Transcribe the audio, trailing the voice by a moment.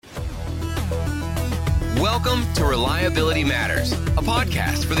Welcome to Reliability Matters, a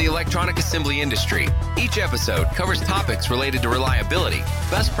podcast for the electronic assembly industry. Each episode covers topics related to reliability,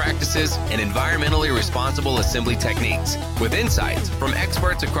 best practices, and environmentally responsible assembly techniques, with insights from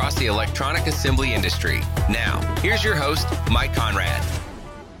experts across the electronic assembly industry. Now, here's your host, Mike Conrad.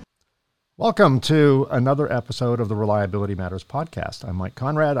 Welcome to another episode of the Reliability Matters podcast. I'm Mike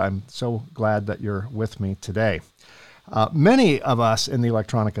Conrad. I'm so glad that you're with me today. Many of us in the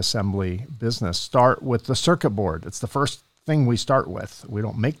electronic assembly business start with the circuit board. It's the first thing we start with. We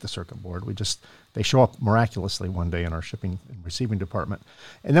don't make the circuit board. They show up miraculously one day in our shipping and receiving department.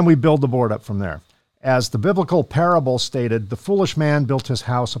 And then we build the board up from there. As the biblical parable stated, the foolish man built his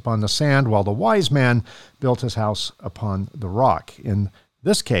house upon the sand, while the wise man built his house upon the rock. In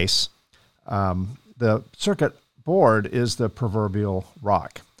this case, the circuit board is the proverbial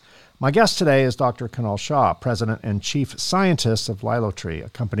rock. My guest today is Dr. Kunal Shah, President and Chief Scientist of Lilo-Tree, a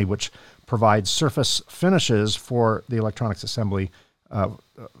company which provides surface finishes for the electronics assembly,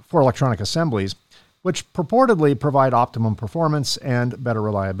 for electronic assemblies, which purportedly provide optimum performance and better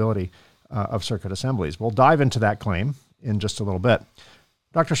reliability of circuit assemblies. We'll dive into that claim in just a little bit.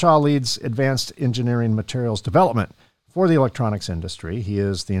 Dr. Shah leads advanced engineering materials development for the electronics industry. He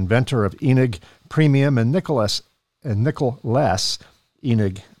is the inventor of Enig Premium and Nickel-less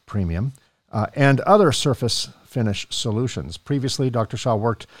Enig Premium, and other surface finish solutions. Previously, Dr. Shah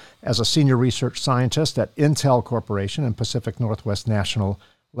worked as a senior research scientist at Intel Corporation and Pacific Northwest National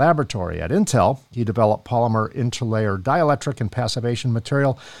Laboratory. At Intel, he developed polymer interlayer dielectric and passivation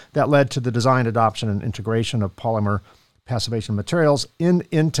material that led to the design, adoption, and integration of polymer passivation materials in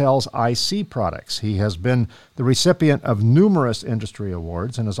Intel's IC products. He has been the recipient of numerous industry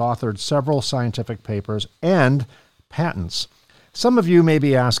awards and has authored several scientific papers and patents. Some of you may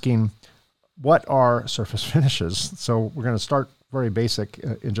be asking, what are surface finishes? So we're going to start very basic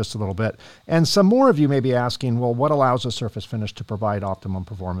in just a little bit. And some more of you may be asking, well, what allows a surface finish to provide optimum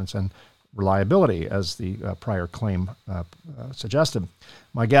performance and reliability, as the prior claim suggested?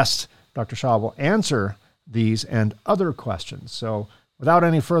 My guest, Dr. Shah, will answer these and other questions. So without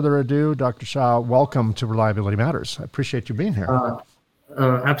any further ado, Dr. Shah, welcome to Reliability Matters. I appreciate you being here.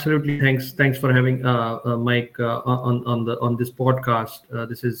 Absolutely. Thanks for having Mike on this podcast.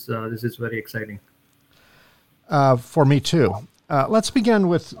 This is very exciting. For me too. Let's begin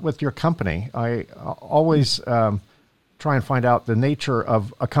with your company. I always try and find out the nature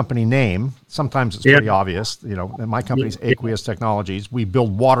of a company name. Sometimes it's pretty obvious. You know, my company's Aqueous Technologies. We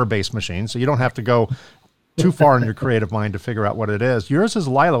build water-based machines, so you don't have to go too far in your creative mind to figure out what it is. Yours is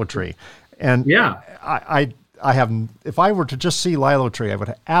Lilo-Tree, and I have, if I were to just see Lilo-Tree, I would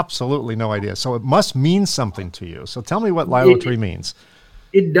have absolutely no idea. So it must mean something to you. So tell me what Lilo-Tree means.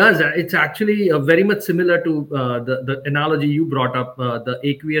 It does. It's actually very much similar to the analogy you brought up, the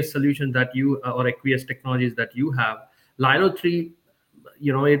aqueous solution that or aqueous technologies that you have. Lilo-Tree,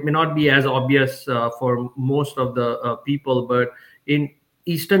 it may not be as obvious for most of the people, but in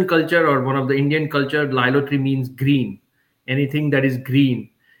Eastern culture or one of the Indian culture, Lilo-Tree means green, anything that is green.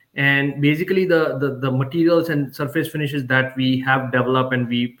 And basically the materials and surface finishes that we have developed and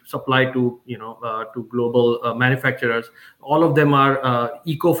we supply to global manufacturers, all of them are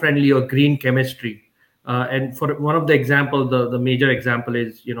eco-friendly or green chemistry. And for one of the example, the major example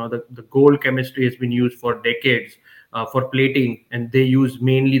is the gold chemistry has been used for decades for plating, and they use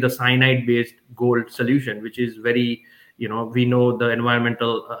mainly the cyanide-based gold solution, which is very we know the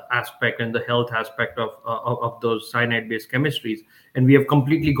environmental aspect and the health aspect of those cyanide-based chemistries, and we have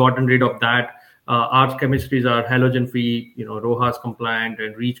completely gotten rid of that. Our chemistries are halogen-free, RoHS compliant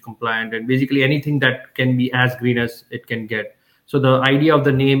and REACH compliant, and basically anything that can be as green as it can get. So the idea of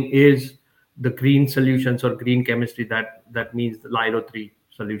the name is the green solutions or green chemistry. That means the Lilo-Tree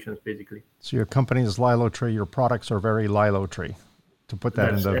solutions, basically. So your company is Lilo-Tree. Your products are very Lilo-Tree, to put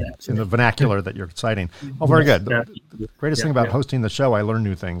that in the vernacular that you're citing. Oh, very good. The greatest thing about hosting the show, I learn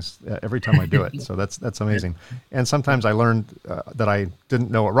new things every time I do it. So that's amazing. And sometimes I learned that I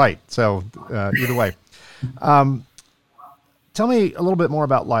didn't know it right. So either way. Tell me a little bit more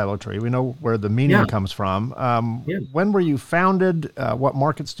about Lilo-Tree. We know where the meaning comes from. When were you founded? What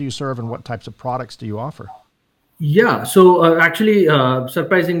markets do you serve, and what types of products do you offer? Yeah, so actually,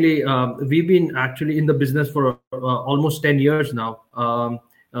 surprisingly, we've been actually in the business for almost 10 years now.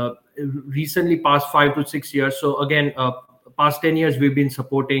 Recently, past 5 to 6 years. So again, past 10 years, we've been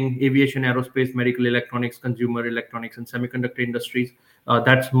supporting aviation, aerospace, medical electronics, consumer electronics, and semiconductor industries.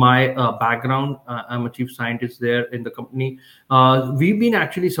 That's my background. I'm a chief scientist there in the company. We've been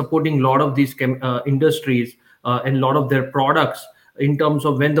actually supporting a lot of these industries and a lot of their products in terms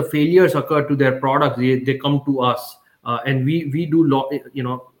of when the failures occur to their products, they come to us, and we do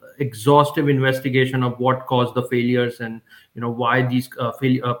exhaustive investigation of what caused the failures and why these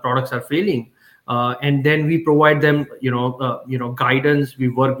products are failing. And then we provide them guidance. We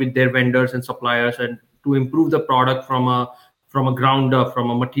work with their vendors and suppliers and to improve the product from a ground up, from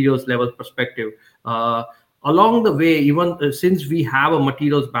a materials level perspective. Along the way, even since we have a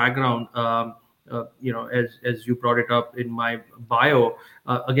materials background, as you brought it up in my bio,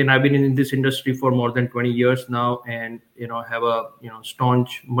 again, I've been in this industry for more than 20 years now, and have a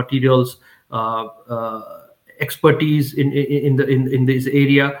staunch materials expertise in this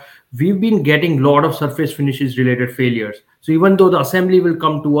area. We've been getting a lot of surface finishes related failures. So even though the assembly will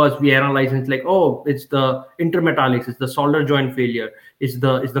come to us, we analyze and it's like, oh, it's the intermetallics, it's the solder joint failure, it's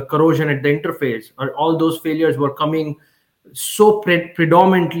the corrosion at the interface. Or all those failures were coming so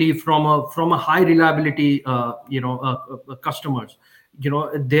predominantly from a high reliability customers.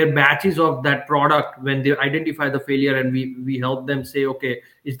 Their batches of that product, when they identify the failure and we help them say, okay,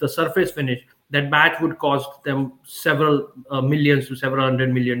 it's the surface finish, that batch would cost them several millions to several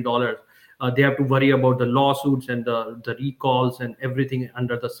 $100 million. They have to worry about the lawsuits and the recalls and everything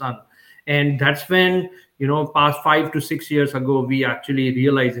under the sun. And that's when, past 5 to 6 years ago, we actually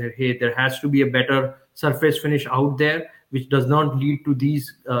realized that, hey, there has to be a better surface finish out there, which does not lead to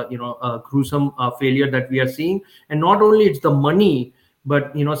these, gruesome failure that we are seeing. And not only it's the money,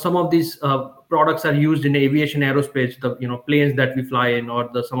 but, some of these products are used in aviation aerospace, the planes that we fly in, or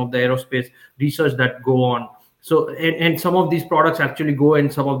some of the aerospace research that go on. So and some of these products actually go in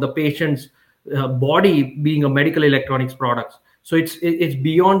some of the patient's body, being a medical electronics products. So it's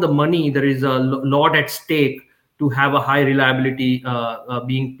beyond the money. There is a lot at stake to have a high reliability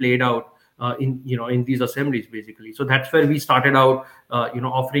being played out in these assemblies, basically. So that's where we started out,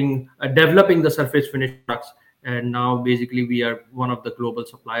 offering developing the surface finish products, and now basically we are one of the global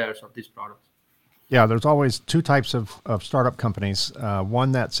suppliers of these products. Yeah, there's always two types of startup companies.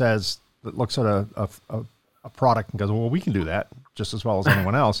 One that looks at a product and goes, well, we can do that just as well as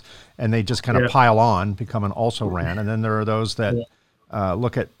anyone else. And they just kind of pile on, become an also-ran. And then there are those that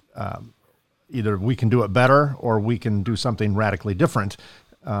look at either we can do it better or we can do something radically different.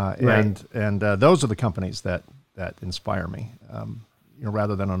 And those are the companies that inspire me,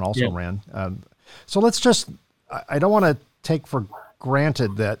 rather than an also-ran. So let's just, I don't want to take for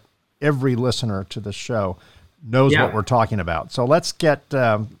granted that every listener to the show knows what we're talking about. So let's get,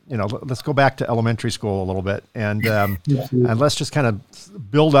 let's go back to elementary school a little bit, and and let's just kind of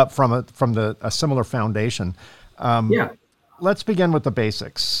build up from a similar foundation. Let's begin with the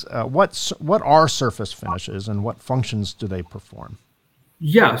basics. What are surface finishes, and what functions do they perform?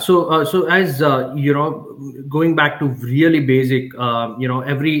 Yeah, so as going back to really basic,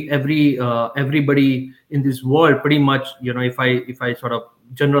 everybody in this world, pretty much, if I sort of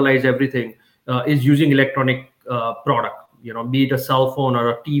generalize everything, is using electronic product, be it a cell phone or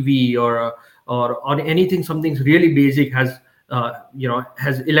a TV or anything, something really basic has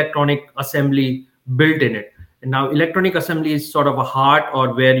electronic assembly built in it. And now electronic assembly is sort of a heart,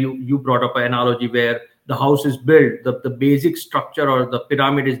 or where you brought up an analogy where the house is built, the basic structure or the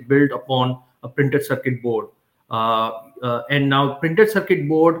pyramid is built upon a printed circuit board. And now printed circuit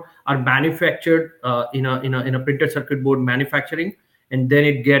board are manufactured in a printed circuit board manufacturing, and then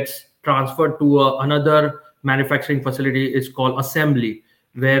it gets transferred to another manufacturing facility. Is called assembly,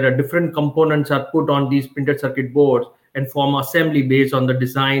 where different components are put on these printed circuit boards and form assembly based on the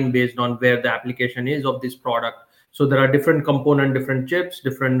design, based on where the application is of this product. So there are different components, different chips,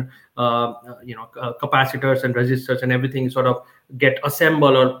 different capacitors and resistors, and everything sort of get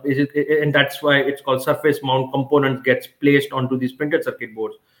assembled, and that's why it's called surface mount components gets placed onto these printed circuit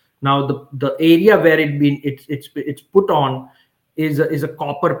boards. Now the area where it's put on is a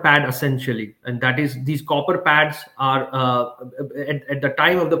copper pad essentially, and that is, these copper pads are at the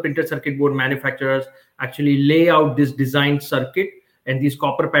time of the printed circuit board manufacturers actually lay out this designed circuit, and these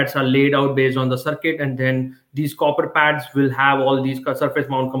copper pads are laid out based on the circuit, and then these copper pads will have all these surface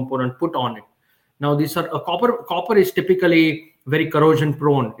mount components put on it. Now these are copper is typically very corrosion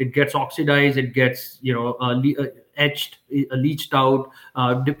prone. It gets oxidized, it gets etched, leached out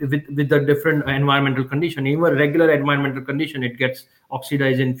with the different environmental condition. Even regular environmental condition, it gets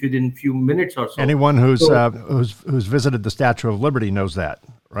oxidized within few minutes or so. Anyone who's visited the Statue of Liberty knows that,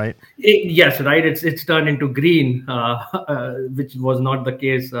 right? Yes, right. It's turned into green, which was not the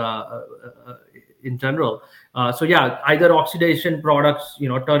case in general. So yeah, either oxidation products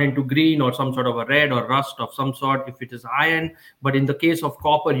turn into green, or some sort of a red or rust of some sort if it is iron. But in the case of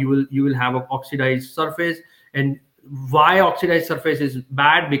copper, you will have an oxidized surface. And why oxidized surface is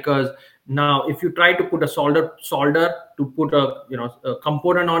bad? Because now if you try to put a solder to put a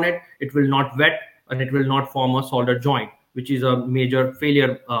component on it, it will not wet and it will not form a solder joint. which is a major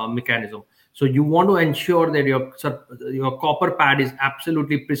failure mechanism. So you want to ensure that your copper pad is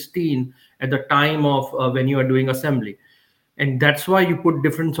absolutely pristine at the time of when you are doing assembly. And that's why you put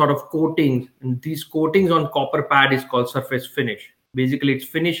different sort of coatings, and these coatings on copper pad is called surface finish. Basically, it's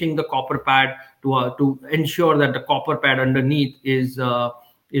finishing the copper pad to ensure that the copper pad underneath is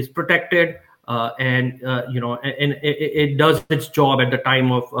protected, and it does its job at the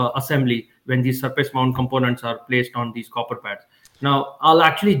time of assembly when these surface mount components are placed on these copper pads. Now, I'll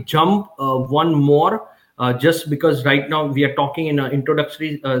actually jump one more, just because right now we are talking in an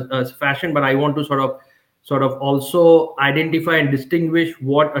introductory fashion, but I want to sort of also identify and distinguish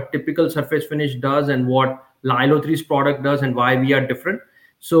what a typical surface finish does and what Lilo3's product does and why we are different.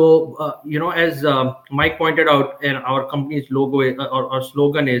 So, as Mike pointed out, and our company's logo or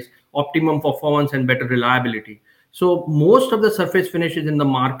slogan is optimum performance and better reliability. So most of the surface finishes in the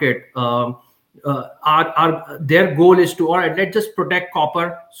market are their goal is to, all right, let's just protect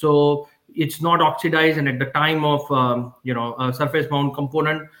copper so it's not oxidized, and at the time of a surface mount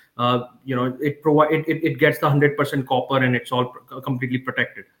component, it gets the 100% copper and it's all completely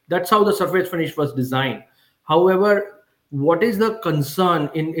protected. That's how the surface finish was designed. However, what is the concern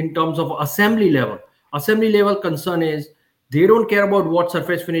in terms of assembly level? Assembly level concern is they don't care about what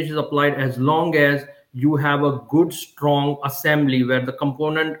surface finish is applied as long as you have a good, strong assembly where the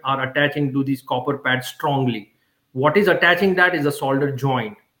component are attaching to these copper pads strongly. What is attaching that is a solder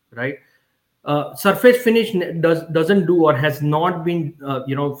joint, right? Surface finish doesn't do, or has not been,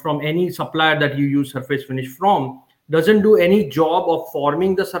 from any supplier that you use surface finish from, doesn't do any job of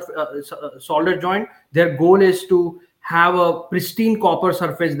forming the solder joint. Their goal is to have a pristine copper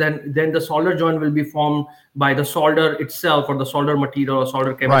surface, then the solder joint will be formed by the solder itself, or the solder material or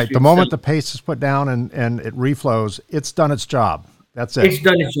solder chemistry. Right. The moment the paste is put down and it reflows, it's done its job. That's it. It's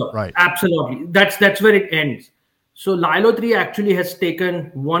done its job. Right. Absolutely. That's where it ends. So Lilo3 actually has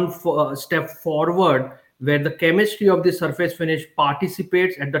taken one step forward, where the chemistry of the surface finish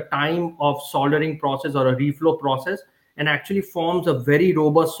participates at the time of soldering process or a reflow process, and actually forms a very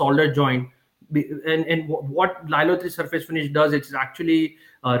robust solder joint. And what Lilo3 surface finish does, it actually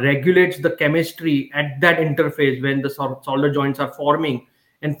regulates the chemistry at that interface when the solder joints are forming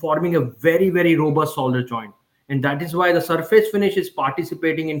a very, very robust solder joint. And that is why the surface finish is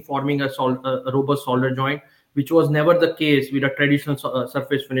participating in forming a robust solder joint, which was never the case with a traditional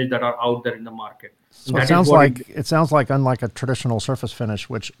surface finish that are out there in the market. So it sounds like unlike a traditional surface finish,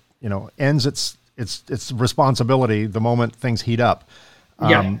 which ends its responsibility the moment things heat up.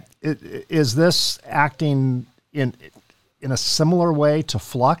 Is this acting in a similar way to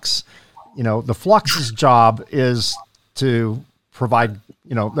flux? The flux's job is to provide,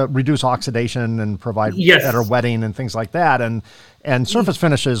 reduce oxidation and provide better wetting and things like that. And surface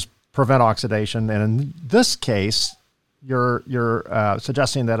finishes prevent oxidation. And in this case, you're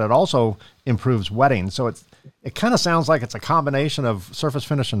suggesting that it also improves wetting. So it kind of sounds like it's a combination of surface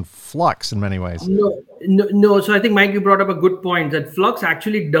finish and flux in many ways. No. So I think, Mike, you brought up a good point, that flux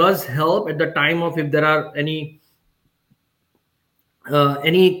actually does help at the time of if there are any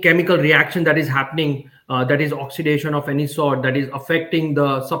chemical reaction that is happening, that is oxidation of any sort, that is affecting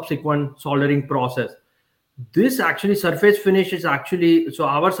the subsequent soldering process. This actually surface finish is actually, so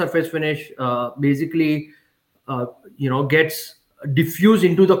our surface finish basically gets diffused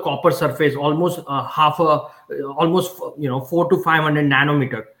into the copper surface almost 400 to 500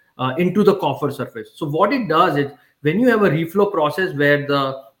 nanometer into the copper surface. So what it does is, when you have a reflow process where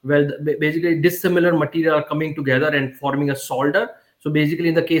basically dissimilar material are coming together and forming a solder. So basically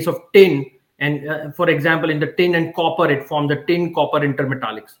in the case of tin, and for example in the tin and copper, it forms a tin copper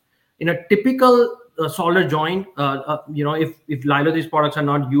intermetallics. In a typical solder joint, if Lilo3's products are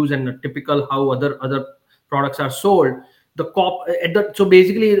not used, and a typical how other products are sold, so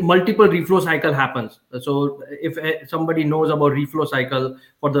basically multiple reflow cycle happens. So if somebody knows about reflow cycle,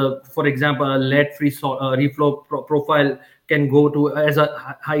 for example, a lead-free reflow profile can go to as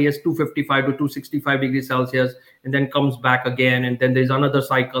high as 255 to 265 degrees Celsius, and then comes back again, and then there's another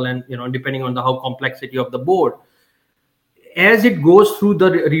cycle, and depending on the how complexity of the board. As it goes through the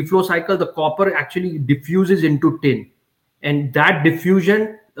reflow cycle, the copper actually diffuses into tin, and that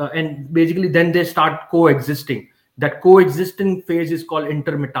diffusion and basically then they start coexisting. That coexisting phase is called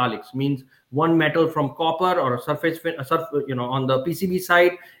intermetallics, means one metal from copper or a surface on the PCB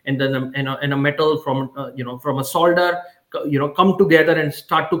side, and then a metal from from a solder come together and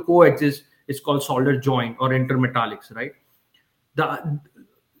start to coexist. It's called solder joint or intermetallics, right?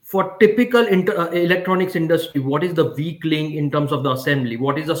 For typical electronics industry, what is the weak link in terms of the assembly?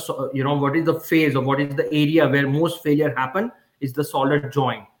 What is the phase, or what is the area where most failure happen? Is the solder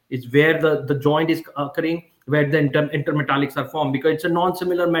joint. It's where the joint is occurring, where the intermetallics are formed, because it's a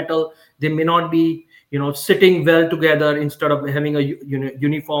non-similar metal. They may not be sitting well together. Instead of having a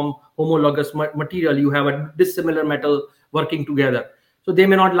uniform homologous material, you have a dissimilar metal working together, so they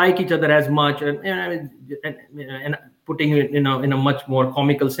may not like each other as much, and putting it in a much more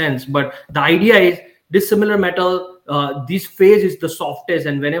comical sense. But the idea is dissimilar metal, this phase is the softest,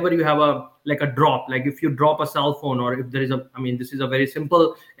 and whenever you have a drop, like if you drop a cell phone, or if there is this is a very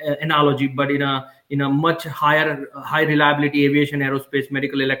simple analogy, but in a much high reliability aviation, aerospace,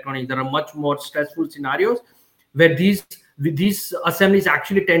 medical electronics, there are much more stressful scenarios where these assemblies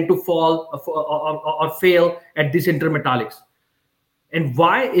actually tend to fall or fail at these intermetallics. And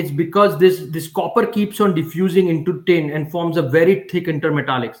why? It's because this copper keeps on diffusing into tin and forms a very thick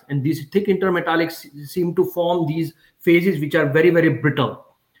intermetallics. And these thick intermetallics seem to form these phases which are very, very brittle.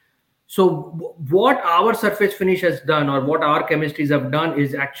 So what our surface finish has done, or what our chemistries have done,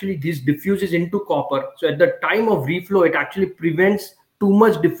 is actually this diffuses into copper. So at the time of reflow, it actually prevents too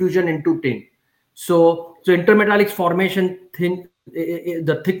much diffusion into tin. So intermetallics formation,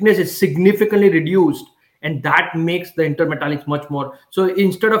 the thickness is significantly reduced, and that makes the intermetallics much more. So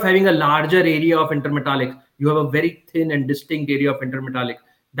instead of having a larger area of intermetallics, you have a very thin and distinct area of intermetallic.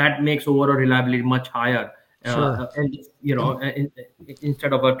 That makes overall reliability much higher. Sure. And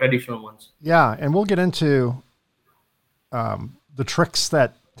instead of our traditional ones. Yeah, and we'll get into the tricks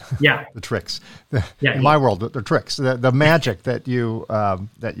that the tricks in my world, the tricks, the magic that you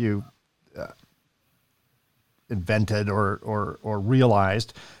invented or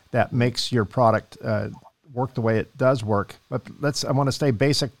realized that makes your product work the way it does work. But I want to stay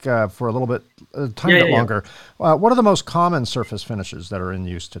basic for a little bit, tiny bit longer. What are the most common surface finishes that are in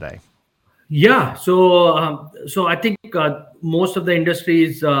use today? Yeah, so I think most of the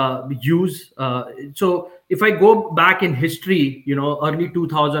industries use. So if I go back in history, early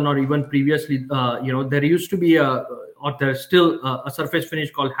 2000 or even previously, there used to be or there's still a surface finish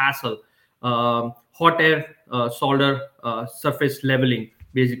called Hassel, hot air solder surface leveling,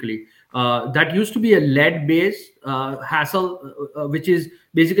 basically. That used to be a lead-based Hassel, which is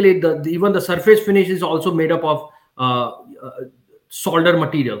basically even the surface finish is also made up of solder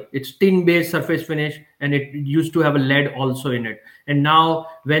material. It's tin-based surface finish, and it used to have a lead also in it. And now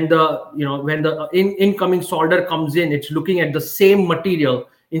when the incoming solder comes in, it's looking at the same material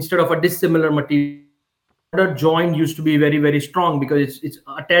instead of a dissimilar material. Solder joint used to be very, very strong because it's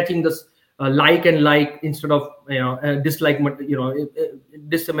attaching this like and like instead of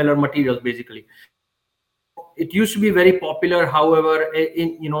dissimilar materials, basically. It used to be very popular. However,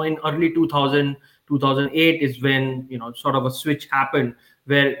 in early 2008 is when sort of a switch happened,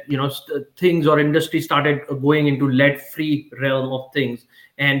 where things or industry started going into lead-free realm of things,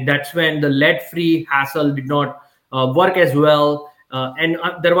 and that's when the lead-free Hassel did not work as well. And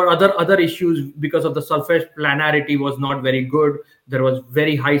there were other issues because of the surface planarity was not very good. There was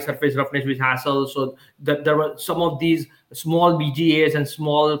very high surface roughness with Hassel, so there were some of these small BGAs and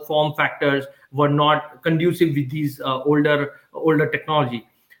small form factors were not conducive with these older technology.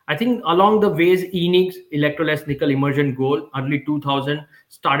 I think along the ways, Enix electroless nickel immersion gold early 2000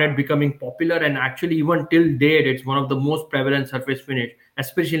 started becoming popular, and actually even till date it's one of the most prevalent surface finish,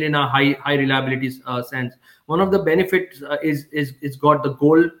 especially in a high reliability sense. One of the benefits is it's got the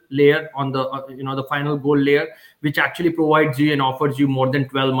gold layer on the the final gold layer, which actually provides you and offers you more than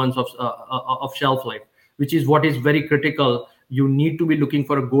 12 months of shelf life, which is what is very critical. You need to be looking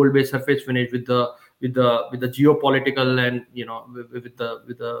for a gold-based surface finish with the geopolitical and with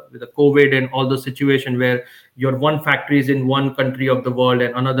the COVID and all the situation where your one factory is in one country of the world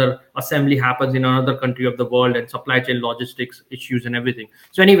and another assembly happens in another country of the world, and supply chain logistics issues and everything.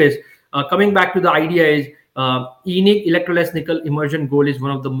 So anyways, coming back to the idea is Enix electroless nickel immersion gold is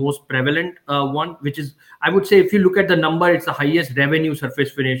one of the most prevalent one, which is, I would say, if you look at the number, it's the highest revenue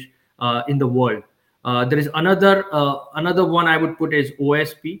surface finish in the world. There is another one I would put is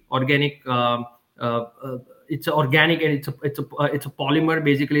OSP, organic. It's organic, and it's a polymer,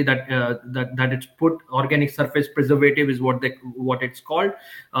 basically, that it's put organic surface preservative is what it's called.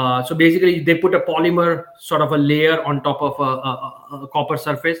 So basically they put a polymer sort of a layer on top of a copper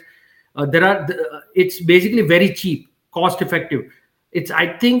surface. It's basically very cheap, cost effective. It's,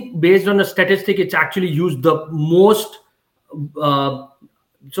 I think, based on a statistic, it's actually used the most.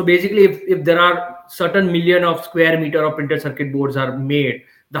 So basically, if there are certain million of square meter of printed circuit boards are made,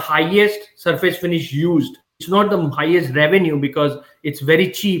 the highest surface finish used, it's not the highest revenue because it's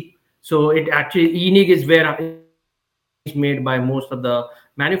very cheap. So it actually, Enix is where it's made by most of the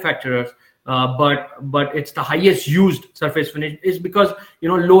manufacturers, but it's the highest used surface finish is because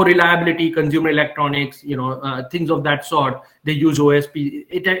low reliability, consumer electronics, things of that sort, they use OSP.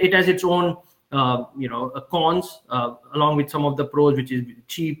 It has its own cons along with some of the pros, which is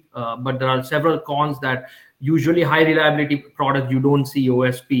cheap. But there are several cons that usually high reliability product you don't see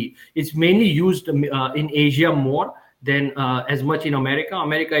OSP. It's mainly used in Asia more than as much in America.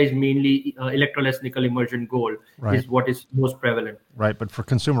 America is mainly electroless nickel immersion gold is what is most prevalent. Right, but for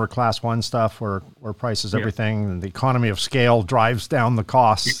consumer class 1 stuff where price is everything, and the economy of scale drives down the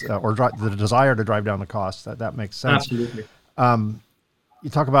costs or the desire to drive down the costs, that makes sense. Absolutely. You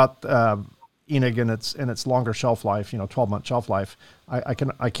talk about ENIG and its longer shelf life, 12-month shelf life.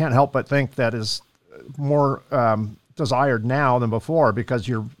 I can't help but think that is more desired now than before, because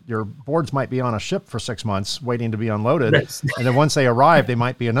your boards might be on a ship for 6 months waiting to be unloaded, and then once they arrive, they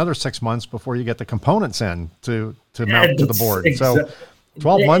might be another 6 months before you get the components in to mount to the board. So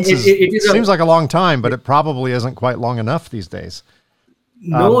 12 months seems like a long time, but it probably isn't quite long enough these days.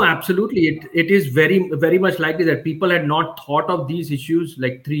 No, absolutely. It is very, very much likely that people had not thought of these issues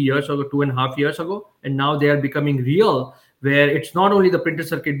like 3 years ago, 2.5 years ago, and now they are becoming real, where it's not only the printed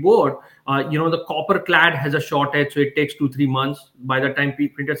circuit board, the copper clad has a shortage, so it takes 2-3 months. By the time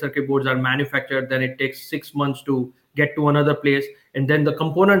printed circuit boards are manufactured, then it takes 6 months to get to another place. And then the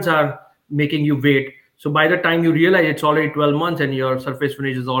components are making you wait. So by the time you realize, it's already 12 months and your surface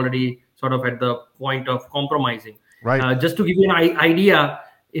finish is already sort of at the point of compromising. Right. Just to give you an idea,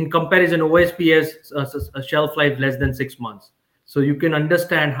 in comparison, OSP has a shelf life less than 6 months. So you can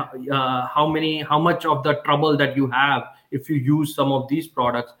understand how much of the trouble that you have if you use some of these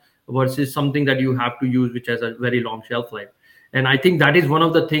products versus something that you have to use which has a very long shelf life. And I think that is one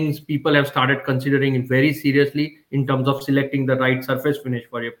of the things people have started considering very seriously in terms of selecting the right surface finish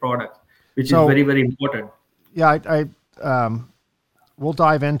for your products, which is very, very important. Yeah, we'll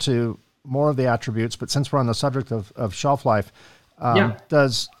dive into more of the attributes, but since we're on the subject of shelf life,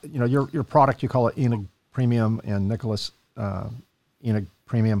 does your product, you call it ENIG Premium and Nicholas ENIG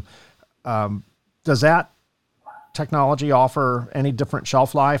Premium, does that technology offer any different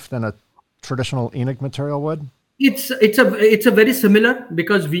shelf life than a traditional ENIG material would? It's a very similar,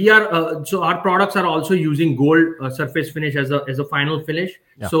 because we are so our products are also using gold surface finish as a final finish.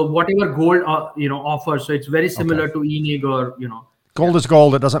 Yeah. So whatever gold offers, so it's very similar to ENIG or Gold is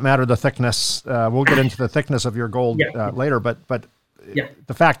gold. It doesn't matter the thickness. We'll get into the thickness of your gold later, but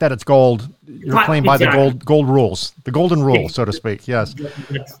the fact that it's gold, you're playing by the gold rules, the golden rule, so to speak. Yes.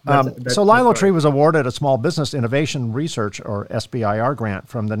 So Lilo-Tree was awarded a Small Business Innovation Research, or SBIR, grant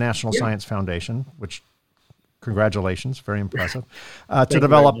from the National Science Foundation, which, congratulations, very impressive, to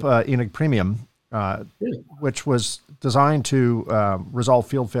develop ENIG Premium, which was designed to resolve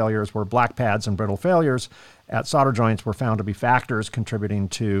field failures where black pads and brittle failures at solder joints were found to be factors contributing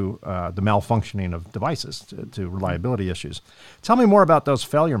to the malfunctioning of devices, to reliability issues. Tell me more about those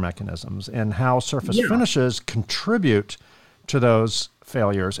failure mechanisms and how surface finishes contribute to those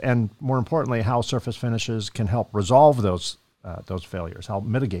failures, and more importantly, how surface finishes can help resolve those failures, help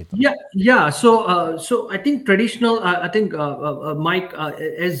mitigate them. So I think traditional, Mike,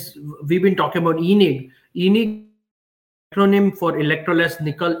 as we've been talking about ENIG acronym for electroless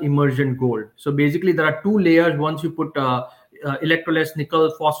nickel immersion gold. So basically there are 2 layers. Once you put electroless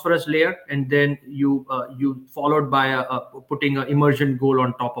nickel phosphorus layer, and then you followed by putting an immersion gold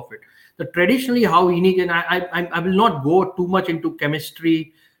on top of it. The traditionally how ENIG, and I will not go too much into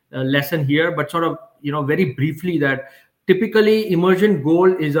chemistry lesson here, but sort of very briefly that typically immersion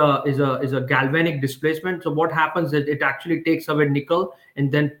gold is a galvanic displacement. So what happens is it actually takes away nickel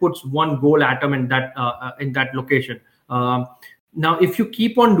and then puts one gold atom in that location. Now, if you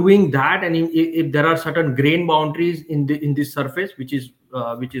keep on doing that, and if there are certain grain boundaries in this surface, which is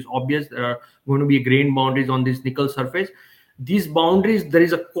obvious, there are going to be grain boundaries on this nickel surface. These boundaries, there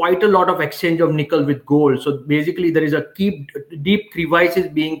is quite a lot of exchange of nickel with gold. So basically, there is a deep crevices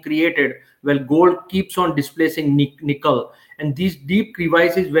being created where gold keeps on displacing nickel, and these deep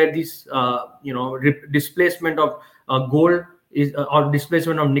crevices where this displacement of gold is or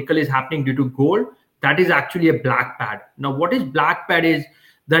displacement of nickel is happening due to gold. That is actually a black pad. Now, what is black pad is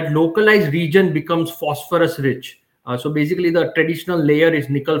that localized region becomes phosphorus rich. So basically, the traditional layer is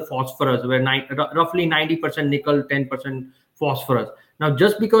nickel phosphorus, where roughly 90% nickel, 10% phosphorus. Now,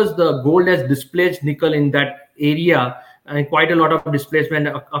 just because the gold has displaced nickel in that area and quite a lot of displacement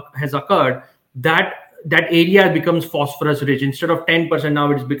has occurred, that area becomes phosphorus rich. Instead of 10%,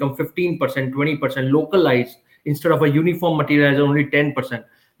 now it's become 15%, 20% localized. Instead of a uniform material, has only 10%.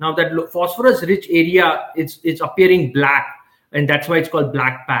 Now that phosphorus rich area, it's appearing black, and that's why it's called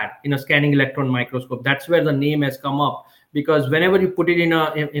black pad in a scanning electron microscope. That's where the name has come up, because whenever you put it in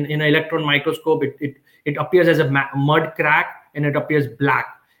an electron microscope, it appears as a mud crack and it appears black,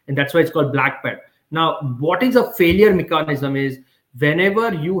 and that's why it's called black pad. Now, what is a failure mechanism is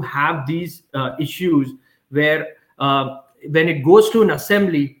whenever you have these issues where when it goes to an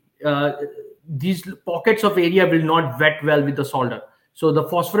assembly, these pockets of area will not wet well with the solder. So the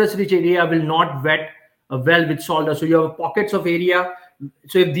phosphorus rich area will not wet well with solder. So you have pockets of area.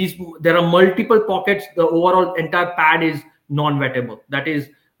 So if there are multiple pockets, the overall entire pad is non-wettable. That is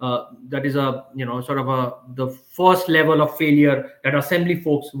a sort of the first level of failure that assembly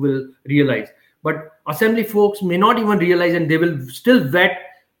folks will realize. But assembly folks may not even realize, and they will still wet,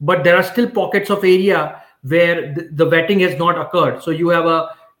 but there are still pockets of area where the wetting has not occurred. So you have a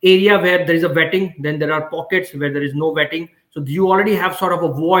area where there is a wetting, then there are pockets where there is no wetting. So you already have sort of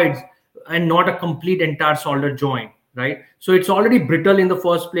a voids and not a complete entire solder joint, right? So it's already brittle in the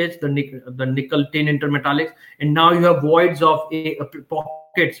first place, the nickel tin intermetallics, and now you have voids of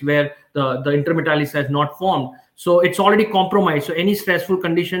pockets where the intermetallics has not formed. So it's already compromised. So any stressful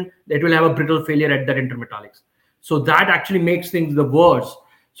condition, it will have a brittle failure at that intermetallics. So that actually makes things the worse.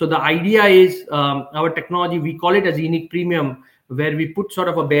 So the idea is our technology, we call it as ENIQ Premium, where we put sort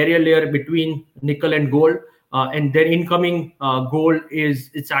of a barrier layer between nickel and gold, and then incoming gold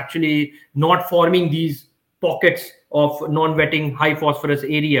it's actually not forming these pockets of non-wetting high phosphorus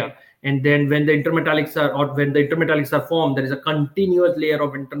area. And then when the intermetallics are formed, there is a continuous layer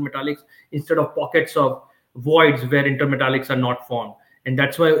of intermetallics instead of pockets of voids where intermetallics are not formed. And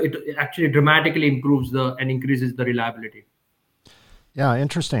that's why it actually dramatically improves and increases the reliability. Yeah,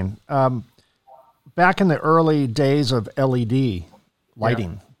 interesting. Back in the early days of LED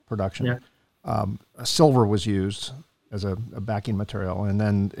lighting production, silver was used as a backing material. And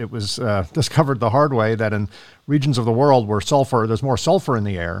then it was discovered the hard way that in regions of the world where there's more sulfur in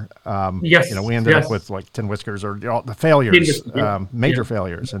the air, we ended up with like tin whiskers or the failures, major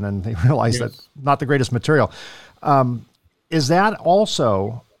failures. And then they realized that not the greatest material. Is that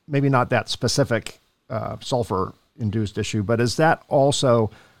also, maybe not that specific sulfur-induced issue, but is that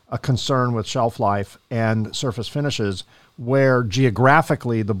also a concern with shelf life and surface finishes where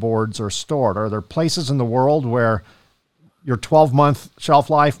geographically the boards are stored? Are there places in the world where your 12-month shelf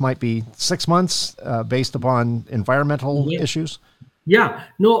life might be 6 months based upon environmental issues? Yeah,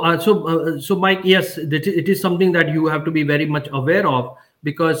 no. So Mike, yes, it is something that you have to be very much aware of,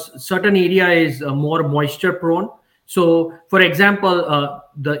 because certain area is more moisture prone. So, for example,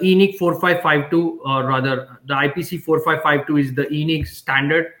 the ENIQ 4552, or rather the IPC 4552 is the ENIQ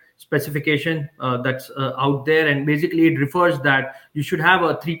standard specification that's out there. And basically it refers that you should have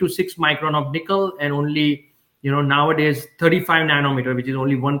a 3 to 6 micron of nickel and only, nowadays 35 nanometer, which is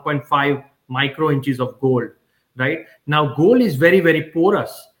only 1.5 micro inches of gold, right? Now, gold is very, very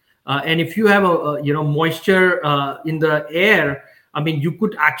porous. And if you have moisture in the air, I mean, you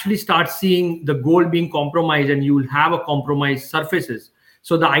could actually start seeing the gold being compromised, and you will have a compromised surfaces.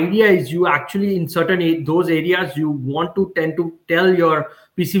 So the idea is you actually, in those areas, you want to tend to tell your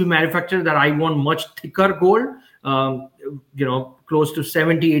PCB manufacturer that I want much thicker gold, close to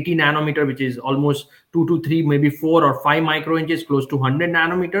 70, 80 nanometer, which is almost 2 to 3, maybe 4 or 5 micro inches, close to 100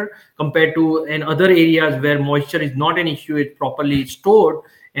 nanometer, compared to in other areas where moisture is not an issue, it's properly stored,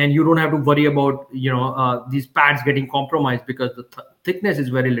 and you don't have to worry about these pads getting compromised because the thickness is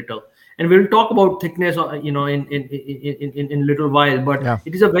very little. And we'll talk about thickness in a little while, but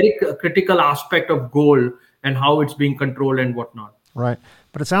it is a very critical aspect of gold and how it's being controlled and whatnot. Right,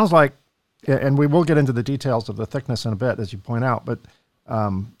 but it sounds like, and we will get into the details of the thickness in a bit, as you point out, but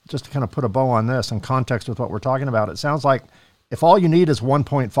just to kind of put a bow on this in context with what we're talking about, it sounds like if all you need is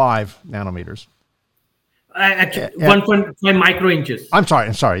 1.5 nanometers. Actually, 1.5 micro inches. I'm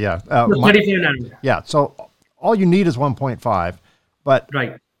sorry, yeah. 35 nanometers. Yeah, so all you need is 1.5, but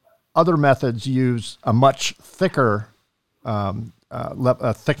other methods use a much thicker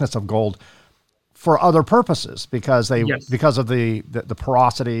thickness of gold for other purposes because of the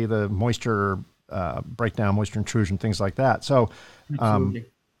porosity, the moisture breakdown, moisture intrusion, things like that. So,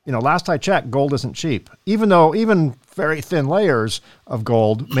 last I checked, gold isn't cheap. Even very thin layers of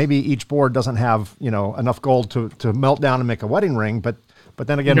gold, maybe each board doesn't have enough gold to melt down and make a wedding ring. But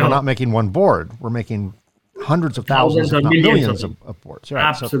then again, we're not making one board. We're making hundreds of thousands, if not millions of boards. Right?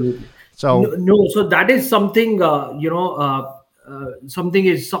 Absolutely. So that is something. Something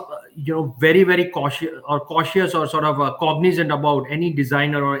is very, very cautious or sort of cognizant about any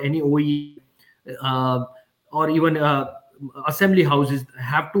designer or any OE or even assembly houses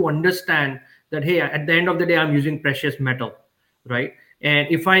have to understand that, hey, at the end of the day, I'm using precious metal, right? And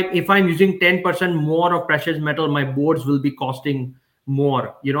if I'm using 10% more of precious metal, my boards will be costing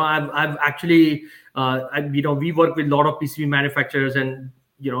more. I've actually we work with a lot of PCB manufacturers, and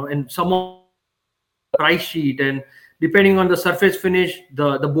some of the price sheet, and depending on the surface finish,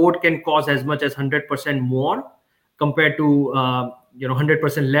 the board can cost as much as 100% more compared to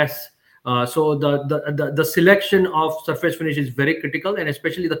 100% less. So the selection of surface finish is very critical, and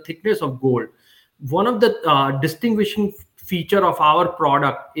especially the thickness of gold. One of the distinguishing feature of our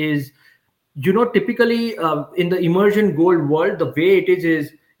product is, typically in the immersion gold world, the way it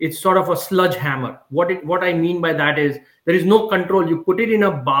is it's sort of a sludge hammer. What I mean by that is there is no control. You put it in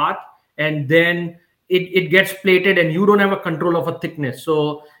a bath and then it gets plated, and you don't have a control of a thickness.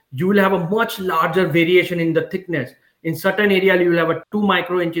 So you will have a much larger variation in the thickness. In certain area, you will have a 2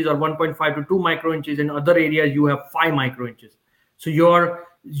 micro inches or 1.5 to 2 micro inches. In other areas, you have 5 micro inches. So your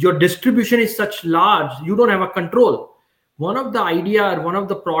distribution is such large, you don't have a control. One of the idea, or one of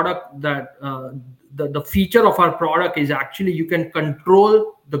the product that the feature of our product is actually you can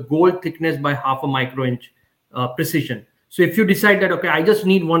control the gold thickness by half a micro inch precision. So if you decide that, okay, I just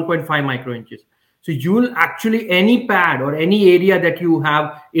need 1.5 micro inches. So you will actually, any pad or any area that you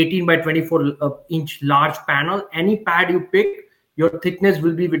have 18 by 24 inch large panel, any pad you pick, your thickness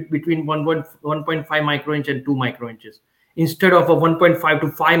will be between 1.5 micro inch and 2 micro inches. Instead of a 1.5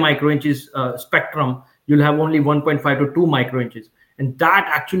 to 5 micro inches spectrum, you'll have only 1.5 to 2 micro inches. And that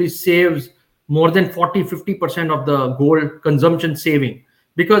actually saves more than 40-50% of the gold consumption saving.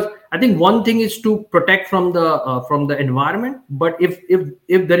 Because I think one thing is to protect from the environment, but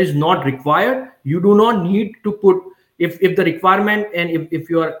if there is not required, you do not need to put, if the requirement and if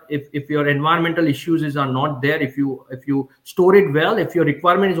your environmental issues are not there, if you store it well, if your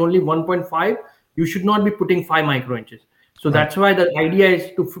requirement is only 1.5, you should not be putting 5 micro inches. So that's why the idea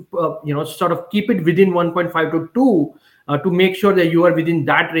is to sort of keep it within 1.5 to 2 to make sure that you are within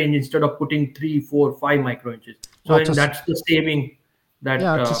that range instead of putting 3, 4, 5 micro inches. So that's the saving.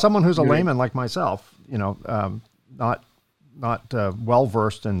 To someone who's a layman like myself, not well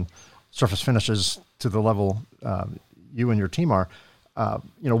versed in surface finishes to the level you and your team are,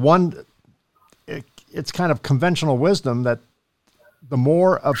 it's kind of conventional wisdom that the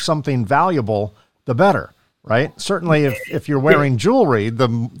more of something valuable, the better, right? Certainly, if you're wearing jewelry,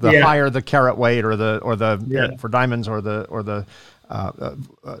 the higher the carat weight or the for diamonds or the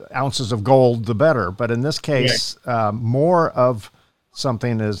ounces of gold, the better. But in this case, more of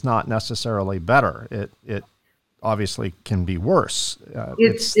something is not necessarily better. It obviously can be worse.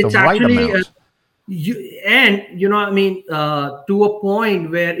 It's the right amount. To a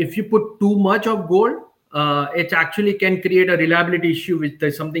point where if you put too much of gold, it actually can create a reliability issue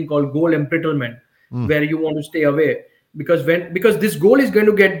with something called gold embrittlement, where you want to stay away. Because this gold is going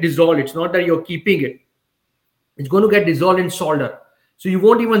to get dissolved. It's not that you're keeping it. It's going to get dissolved in solder. So you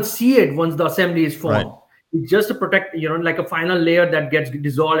won't even see it once the assembly is formed. Right. It's just to protect, like a final layer that gets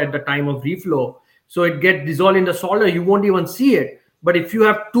dissolved at the time of reflow. So it gets dissolved in the solder. You won't even see it. But if you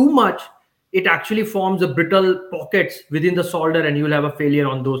have too much, it actually forms a brittle pockets within the solder, and you will have a failure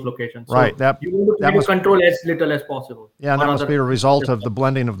on those locations. So right. You want to control as little as possible. Yeah, and that must be a result of the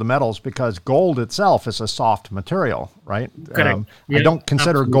blending of the metals, because gold itself is a soft material, right? Correct. I don't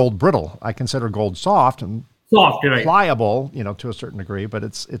consider gold brittle. I consider gold soft and pliable, to a certain degree, but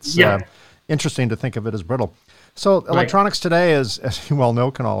it's interesting to think of it as brittle. So electronics today, as you well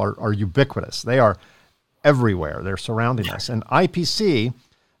know, Kunal, are ubiquitous. They are everywhere. They're surrounding us. And IPC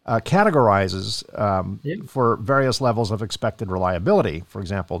categorizes for various levels of expected reliability. For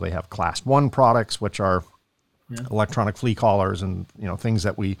example, they have Class 1 products, which are electronic flea collars and things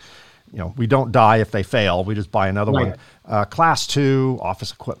that we don't die if they fail. We just buy another one. Class 2,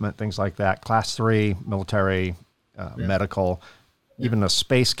 office equipment, things like that. Class 3, military, medical, even a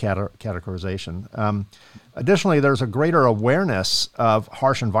space categorization. Additionally, there's a greater awareness of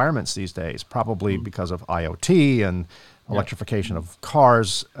harsh environments these days, probably because of IoT and electrification of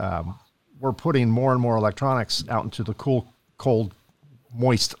cars. We're putting more and more electronics out into the cool, cold,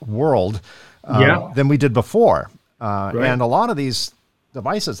 moist world than we did before. And a lot of these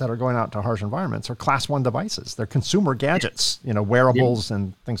devices that are going out to harsh environments are Class 1 devices. They're consumer gadgets, wearables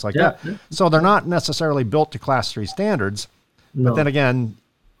and things like that. So they're not necessarily built to Class 3 standards. But then again,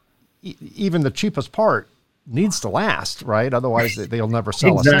 even the cheapest part needs to last, right? Otherwise, they'll never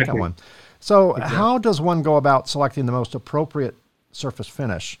sell a second one. So how does one go about selecting the most appropriate surface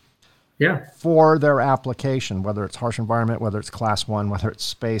finish for their application, whether it's harsh environment, whether it's Class 1, whether it's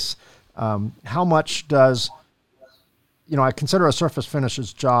space? How much does, I consider a surface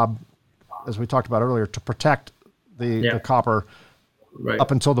finish's job, as we talked about earlier, to protect the copper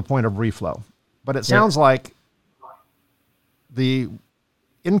up until the point of reflow. But it sounds like the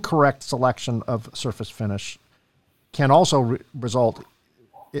incorrect selection of surface finish can also result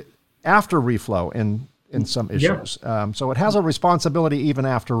after reflow in some issues. So it has a responsibility even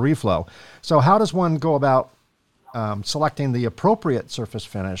after reflow. So how does one go about selecting the appropriate surface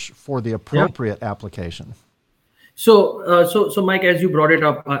finish for the appropriate application? So Mike, as you brought it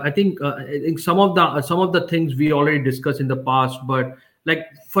up, I think some of the things we already discussed in the past, but like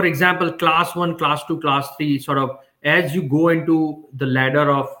for example, class one, class two, class three, sort of as you go into the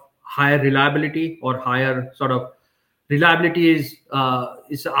ladder of higher reliability or higher sort of reliability is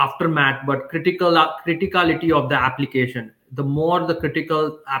aftermath, but criticality of the application. The more the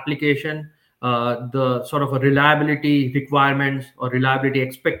critical application, the sort of a reliability requirements or reliability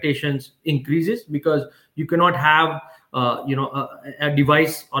expectations increases, because you cannot have a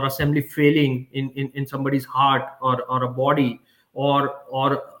device or assembly failing in somebody's heart or a body, or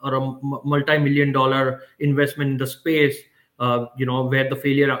a multi-million dollar investment in the space, where the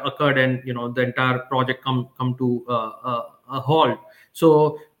failure occurred and the entire project come to a halt.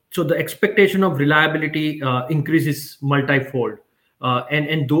 So the expectation of reliability increases multifold,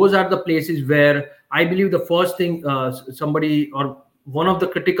 and those are the places where I believe the first thing somebody, or one of the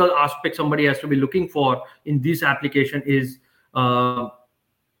critical aspects somebody has to be looking for in this application is the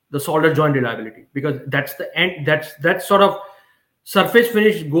solder joint reliability, because that's the end. That's sort of surface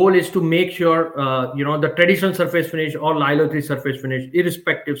finish goal is to make sure the traditional surface finish or Lilo 3 surface finish,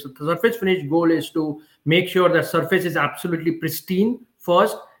 irrespective. So the surface finish goal is to make sure that surface is absolutely pristine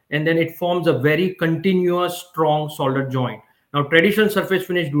first, and then it forms a very continuous, strong solder joint. Now, traditional surface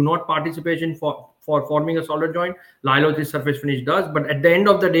finish do not participate in for forming a solder joint. Lilo 3 surface finish does, but at the end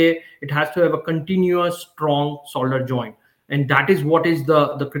of the day, it has to have a continuous, strong solder joint, and that is what is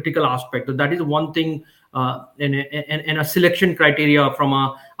the critical aspect. So that is one thing. And a selection criteria from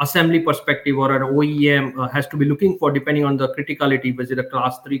a assembly perspective or an OEM has to be looking for, depending on the criticality, was it a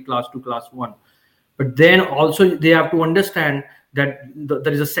class 3, class 2, class 1. But then also they have to understand that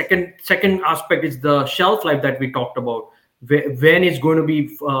there is a second aspect, is the shelf life that we talked about. When it's going to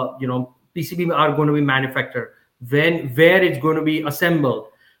be PCB are going to be manufactured, where it's going to be assembled,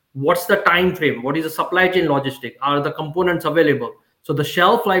 what's the time frame, what is the supply chain logistic, are the components available. So the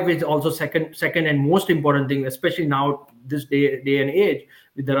shelf life is also second and most important thing, especially now this day and age.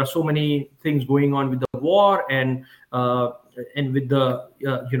 There are so many things going on with the war and with the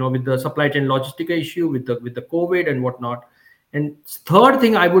with the supply chain logistic issue, with the COVID and whatnot. And third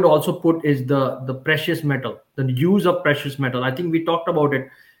thing I would also put is the precious metal, the use of precious metal. I think we talked about it,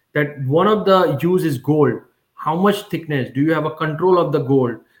 that one of the use is gold. How much thickness do you have a control of the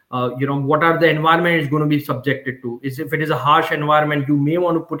gold? What are the environment is going to be subjected to? If it is a harsh environment, you may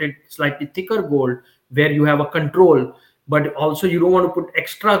want to put it slightly thicker gold where you have a control, but also you don't want to put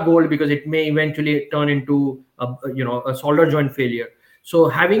extra gold because it may eventually turn into a solder joint failure. So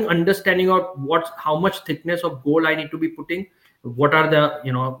having understanding of how much thickness of gold I need to be putting, what are the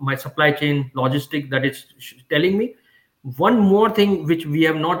my supply chain logistic that is telling me. One more thing which we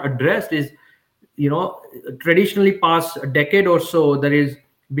have not addressed is traditionally past a decade or so, there is,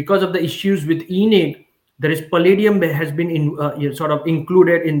 because of the issues with ENIG, there is palladium has been sort of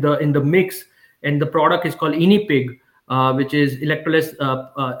included in the mix, and the product is called ENIPIG, which is electroless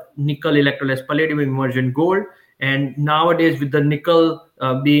nickel electroless palladium immersion gold. And nowadays, with the nickel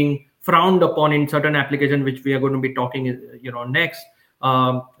being frowned upon in certain applications, which we are going to be talking next,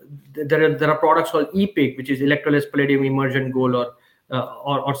 there are products called EPIG, which is electroless palladium immersion gold,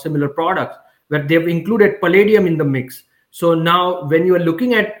 or similar products where they've included palladium in the mix. So now when you are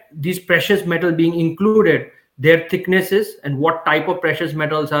looking at these precious metal being included, their thicknesses and what type of precious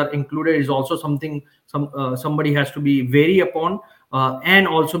metals are included is also something somebody has to be wary upon, and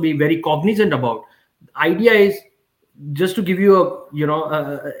also be very cognizant about. The idea is, just to give you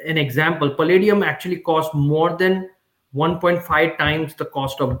an example, palladium actually costs more than 1.5 times the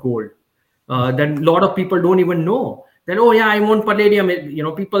cost of gold. Then a lot of people don't even know. Then, oh yeah, I want palladium.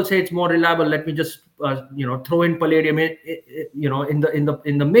 People say it's more reliable. Let me just throw in palladium in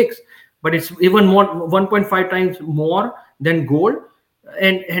the mix. But it's even more, 1.5 times more than gold.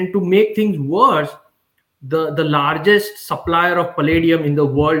 And to make things worse, the largest supplier of palladium in the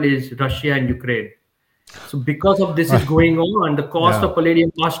world is Russia and Ukraine. So because of this is going on, the cost of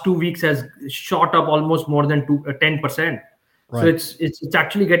palladium last 2 weeks has shot up almost more than 10%. Right. So it's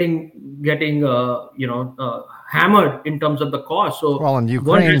actually getting hammered in terms of the cost. So and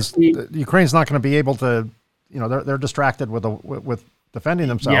Ukraine's not going to be able to, they're distracted with defending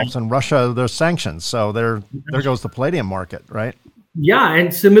themselves, and Russia, there's sanctions, so there goes the palladium market, right? Yeah,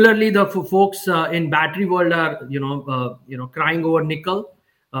 and similarly, the folks in battery world are crying over nickel.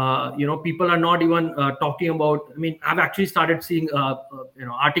 People are not even talking about. I mean, I've actually started seeing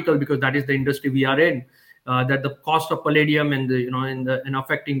article, because that is the industry we are in. That the cost of palladium and and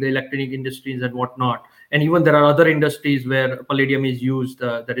affecting the electronic industries and whatnot, and even there are other industries where palladium is used,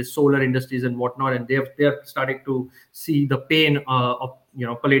 that is solar industries and whatnot, and they're starting to see the pain of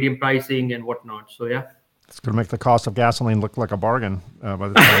palladium pricing and whatnot. So yeah. It's going to make the cost of gasoline look like a bargain by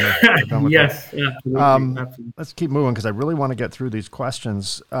the time they're done with yes, absolutely. Let's keep moving because I really want to get through these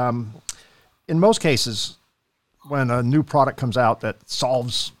questions. In most cases, when a new product comes out that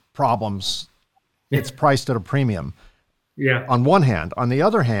solves problems, it's priced at a premium. Yeah. On one hand. On the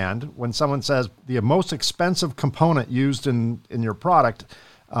other hand, when someone says the most expensive component used in your product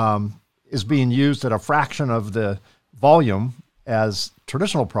is being used at a fraction of the volume as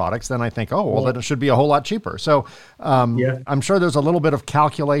traditional products, then I think, oh, well, then it should be a whole lot cheaper. So I'm sure there's a little bit of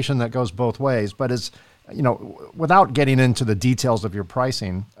calculation that goes both ways, but without getting into the details of your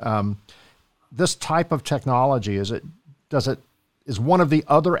pricing, this type of technology, is one of the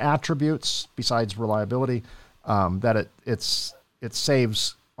other attributes besides reliability that it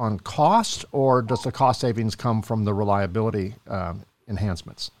saves on cost, or does the cost savings come from the reliability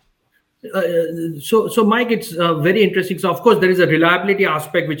enhancements? So Mike, it's very interesting. So of course there is a reliability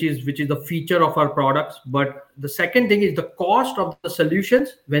aspect, which is the feature of our products. But the second thing is the cost of the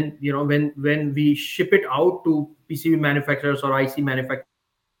solutions when we ship it out to PCB manufacturers or IC manufacturers,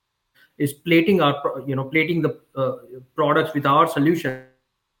 is plating the products with our solution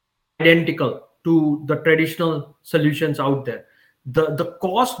identical to the traditional solutions out there. The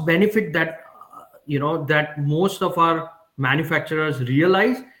cost benefit that that most of our manufacturers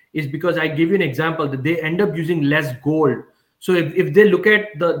realize is because I give you an example that they end up using less gold. So if they look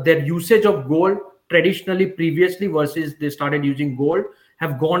at their usage of gold traditionally previously versus they started using gold,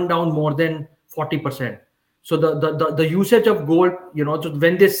 have gone down more than 40%. So the usage of gold, so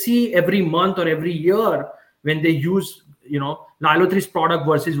when they see every month or every year when they use Lilo 3's product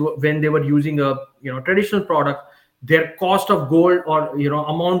versus when they were using a traditional product, their cost of gold or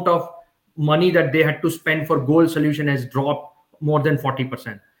amount of money that they had to spend for gold solution has dropped more than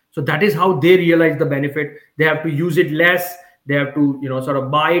 40%. So that is how they realize the benefit. They have to use it less. They have to sort of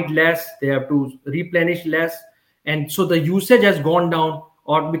buy it less. They have to replenish less, and so the usage has gone down.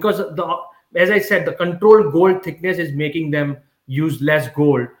 Or because as I said, the controlled gold thickness is making them use less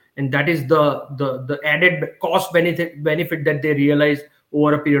gold, and that is the added cost benefit that they realize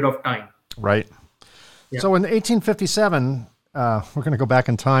over a period of time. Right. Yeah. So in 1857, we're going to go back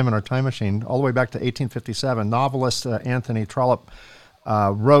in time in our time machine, all the way back to 1857. Novelist Anthony Trollope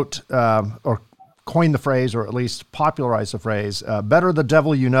wrote or coined the phrase, or at least popularized the phrase, better the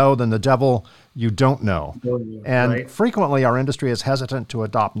devil you know than the devil you don't know. And frequently our industry is hesitant to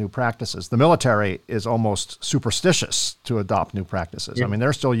adopt new practices. The military is almost superstitious to adopt new practices. Yeah. I mean,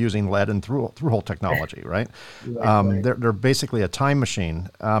 they're still using lead and through-hole technology, right? They're basically a time machine.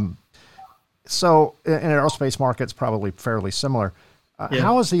 So in aerospace markets, probably fairly similar.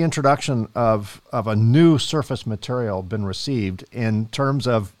 How has the introduction of a new surface material been received in terms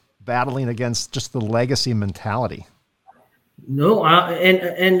of battling against just the legacy mentality? No,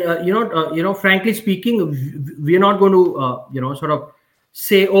 frankly speaking, we're not going to sort of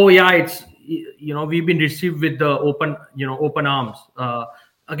say, oh yeah, it's we've been received with the open arms.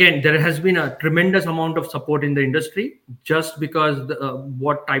 Again, there has been a tremendous amount of support in the industry just because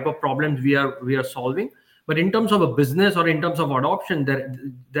what type of problems we are solving. But in terms of a business or in terms of adoption,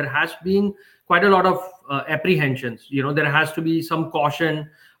 there has been quite a lot of apprehensions. There has to be some caution,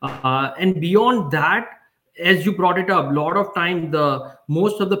 and beyond that, as you brought it up, a lot of time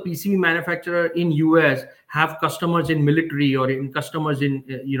most of the PCB manufacturer in US have customers in military or in customers in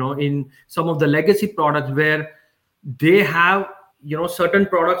in some of the legacy products where they have certain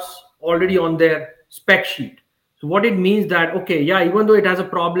products already on their spec sheet. So what it means that, okay, yeah, even though it has a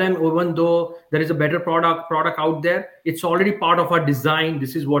problem, even though there is a better product out there, it's already part of our design.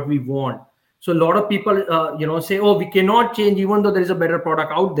 This is what we want. So a lot of people, say, oh, we cannot change even though there is a better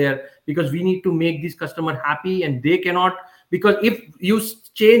product out there because we need to make this customer happy, and they cannot, because if you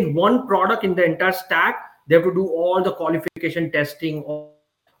change one product in the entire stack, they have to do all the qualification testing or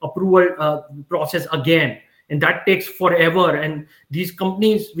approval process again. And that takes forever. And these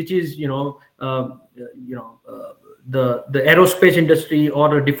companies, which is, the aerospace industry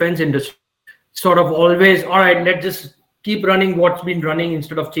or the defense industry, sort of always, all right, let's just keep running what's been running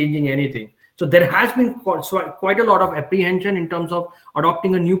instead of changing anything. So there has been quite a lot of apprehension in terms of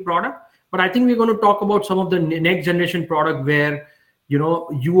adopting a new product. But I think we're going to talk about some of the next generation product where,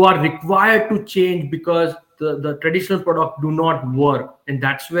 you are required to change because the traditional product do not work. And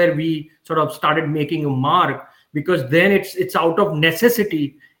that's where we sort of started making a mark, because then it's out of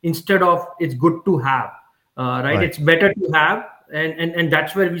necessity instead of it's good to have, right? It's better to have. And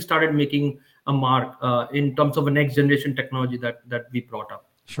that's where we started making a mark in terms of a next generation technology that we brought up.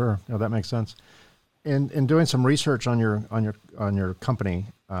 Sure. No, that makes sense. In doing some research on your company,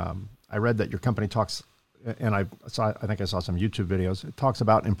 I read that your company talks, and I think I saw some YouTube videos. It talks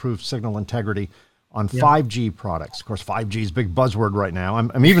about improved signal integrity on 5G products. Of course, 5G is a big buzzword right now.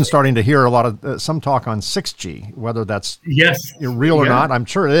 I'm even starting to hear a lot of some talk on 6G, whether that's real or not. I'm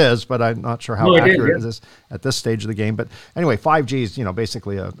sure it is, but I'm not sure how accurate it is at this stage of the game. But anyway, 5G is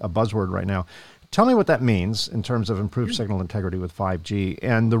basically a buzzword right now. Tell me what that means in terms of improved signal integrity with 5G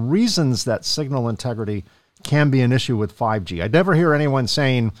and the reasons that signal integrity can be an issue with 5G. I never hear anyone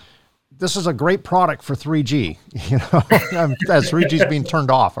saying, this is a great product for 3G, as 3G is being turned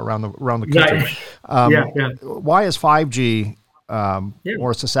off around the country. Why is 5G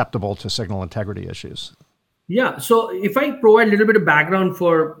more susceptible to signal integrity issues? Yeah. So if I provide a little bit of background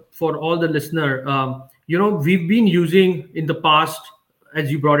for all the listener, we've been using in the past,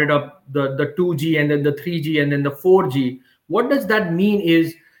 as you brought it up, the 2G and then the 3G and then the 4G. What does that mean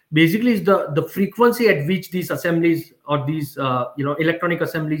is basically is the frequency at which these assemblies or these electronic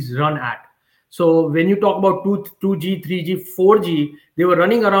assemblies run at. So when you talk about 2G, 3G, 4G, they were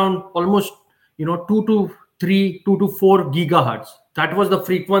running around almost 2 to 4 gigahertz. That was the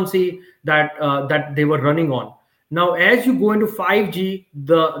frequency that they were running on. Now, as you go into 5G,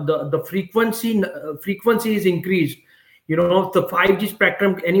 the frequency is increased. The 5G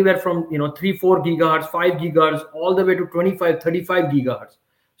spectrum anywhere from 3, 4 gigahertz, 5 gigahertz, all the way to 25, 35 gigahertz.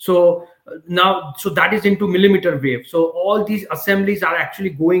 So that is into millimeter wave. So all these assemblies are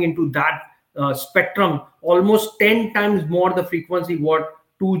actually going into that spectrum, almost 10 times more the frequency what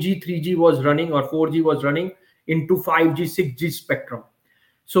 2G, 3G was running or 4G was running into 5G, 6G spectrum.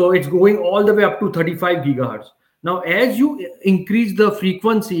 So it's going all the way up to 35 gigahertz. Now, as you increase the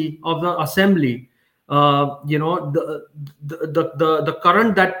frequency of the assembly, the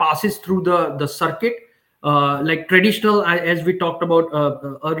current that passes through the circuit, like traditional, as we talked about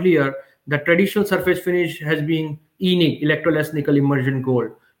earlier, the traditional surface finish has been ENIG, electroless nickel immersion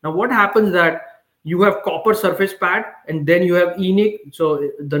gold. Now, what happens that you have copper surface pad and then you have ENIG, so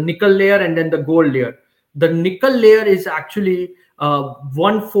the nickel layer and then the gold layer. The nickel layer is actually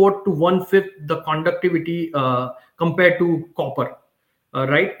 1/4 to 1/5 the conductivity compared to copper,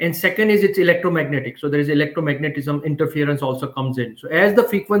 right? And second is it's electromagnetic. So there is electromagnetism interference also comes in. So as the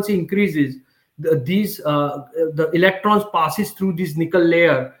frequency increases, the electrons passes through this nickel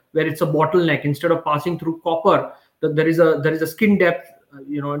layer where it's a bottleneck. Instead of passing through copper, there is a skin depth.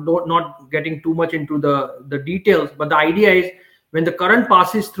 Not getting too much into the details, but the idea is when the current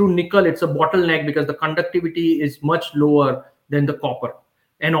passes through nickel, it's a bottleneck because the conductivity is much lower than the copper,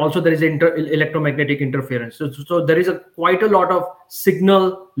 and also there is electromagnetic interference. So there is quite a lot of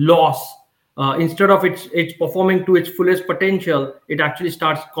signal loss. Instead of it's performing to its fullest potential, it actually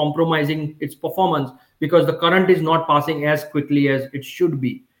starts compromising its performance because the current is not passing as quickly as it should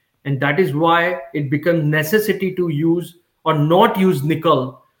be. And that is why it becomes necessity to use or not use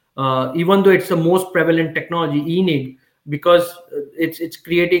nickel, even though it's the most prevalent technology, ENIG, because it's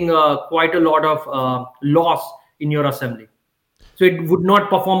creating quite a lot of loss in your assembly. So it would not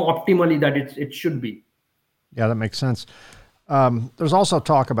perform optimally that it should be. Yeah, that makes sense. There's also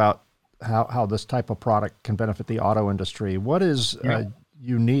talk about how this type of product can benefit the auto industry. What is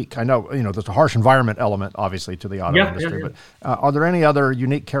unique? I know, there's a harsh environment element, obviously, to the auto industry, but are there any other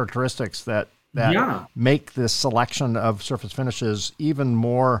unique characteristics that make this selection of surface finishes even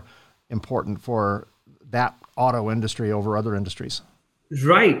more important for that auto industry over other industries?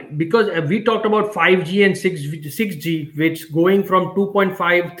 Right, because we talked about 5G and 6G, which going from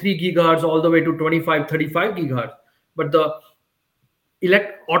 2.5, 3 gigahertz all the way to 25, 35 gigahertz. But the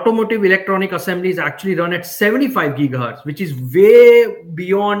automotive electronic assemblies actually run at 75 gigahertz, which is way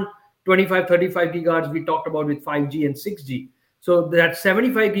beyond 25, 35 gigahertz we talked about with 5G and 6G. So that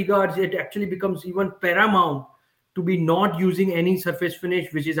 75 gigahertz, it actually becomes even paramount to be not using any surface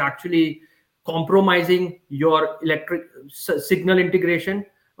finish, which is actually compromising your electric signal integration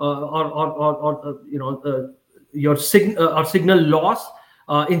your signal loss,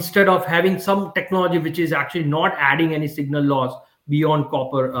 instead of having some technology which is actually not adding any signal loss beyond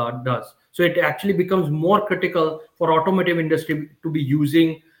copper does. So it actually becomes more critical for automotive industry to be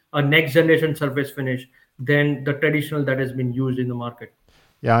using a next generation surface finish than the traditional that has been used in the market.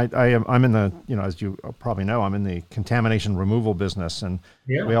 Yeah, I'm in the, as you probably know, I'm in the contamination removal business. And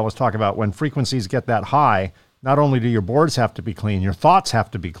we always talk about when frequencies get that high, not only do your boards have to be clean, your thoughts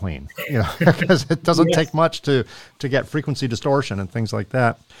have to be clean, because it doesn't take much to get frequency distortion and things like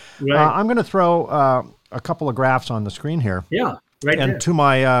that. Right. I'm going to throw a couple of graphs on the screen here. Yeah, right. And there.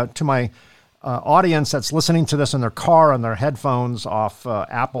 to my audience that's listening to this in their car on their headphones off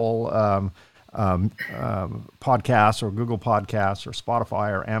Apple, podcasts or Google Podcasts or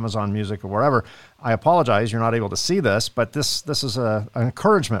Spotify or Amazon Music or wherever, I apologize, you're not able to see this, but this is an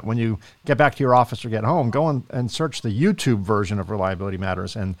encouragement when you get back to your office or get home. Go and search the YouTube version of Reliability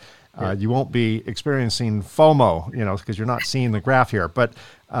Matters, and you won't be experiencing FOMO, because you're not seeing the graph here. But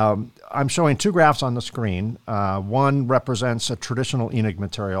I'm showing two graphs on the screen. One represents a traditional ENIG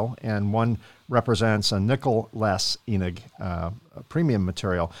material, and one represents a nickel-less ENIG premium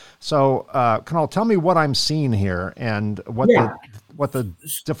material. So, Kunal, tell me what I'm seeing here and what the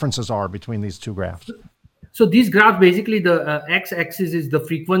differences are between these two graphs. So these graphs, basically the x-axis is the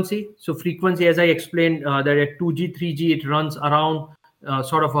frequency. So frequency, as I explained, that at 2G, 3G, it runs around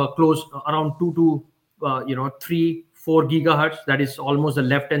sort of a close around 2 to 3, 4 gigahertz. That is almost the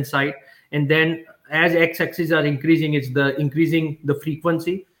left-hand side. And then as x-axis are increasing, it's increasing the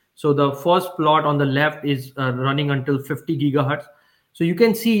frequency. So the first plot on the left is running until 50 gigahertz. So you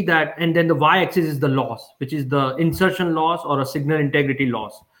can see that, and then the y-axis is the loss, which is the insertion loss or a signal integrity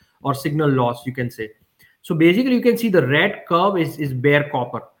loss or signal loss, you can say. So basically, you can see the red curve is bare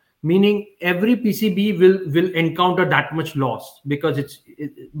copper, meaning every PCB will encounter that much loss because it's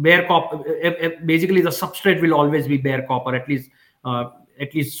bare copper. Basically, the substrate will always be bare copper, at least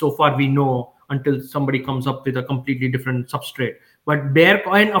so far we know, until somebody comes up with a completely different substrate. But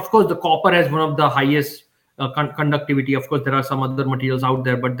and of course, the copper has one of the highest conductivity. Of course, there are some other materials out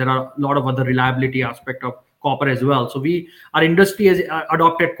there, but there are a lot of other reliability aspect of copper as well. So our industry has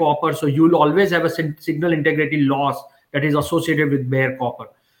adopted copper. So you'll always have a signal integrity loss that is associated with bare copper.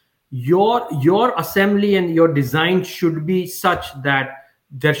 Your assembly and your design should be such that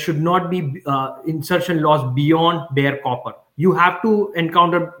there should not be insertion loss beyond bare copper. You have to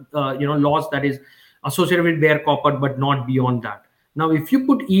encounter loss that is associated with bare copper, but not beyond that. Now, if you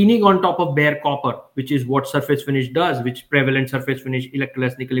put ENIG on top of bare copper, which is what surface finish does, which prevalent surface finish,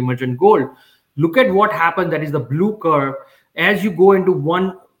 electroless nickel immersion gold, look at what happens. That is the blue curve. As you go into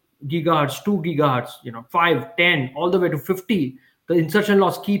 1 gigahertz, 2 gigahertz, 5, 10, all the way to 50, the insertion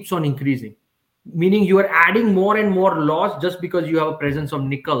loss keeps on increasing, meaning you are adding more and more loss just because you have a presence of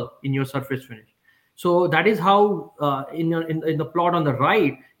nickel in your surface finish. So that is how in the plot on the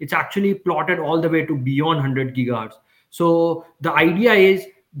right, it's actually plotted all the way to beyond 100 gigahertz. So the idea is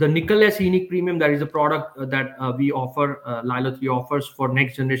the nickel-less ENIG premium, that is a product that we offer, Lilo 3 offers for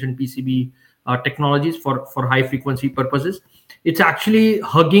next generation PCB technologies for high frequency purposes. It's actually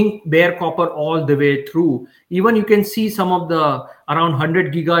hugging bare copper all the way through. Even you can see some of the around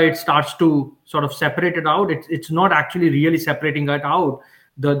 100 giga, it starts to sort of separate it out. It's not actually really separating it out.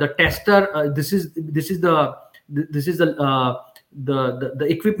 The tester, this is the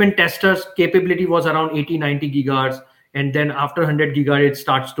equipment tester's capability was around 80-90 gigahertz. And then after 100 gigahertz, it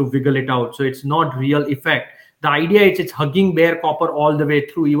starts to wiggle it out. So it's not real effect. The idea is it's hugging bare copper all the way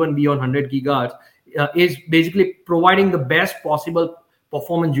through, even beyond 100 gigahertz, is basically providing the best possible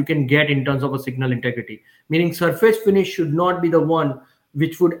performance you can get in terms of a signal integrity. Meaning surface finish should not be the one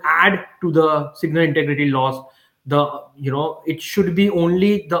which would add to the signal integrity loss. It should be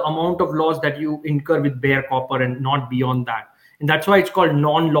only the amount of loss that you incur with bare copper and not beyond that. And that's why it's called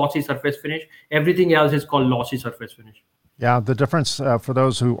non-lossy surface finish. Everything else is called lossy surface finish. Yeah, the difference for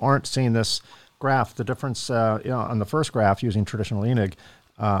those who aren't seeing this graph, the difference on the first graph using traditional ENIG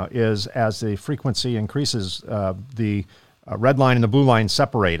is as the frequency increases, the red line and the blue line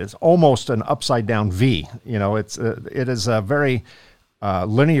separate. It's almost an upside down V. It is a very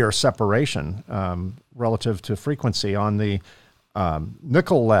linear separation relative to frequency. On the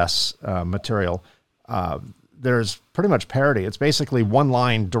nickel-less material, there's pretty much parity. It's basically one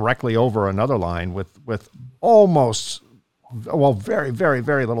line directly over another line with almost, very, very,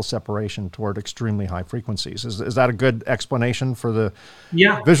 very little separation toward extremely high frequencies. Is that a good explanation for the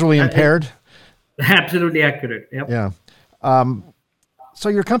visually impaired? Absolutely accurate. Yep. Yeah. So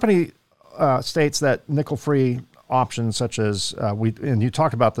your company states that nickel-free options such as and you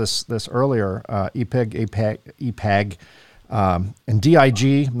talked about this earlier, EPAG, and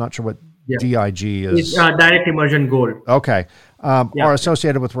DIG. I'm not sure what DIG is. It's direct immersion gold. Okay. Are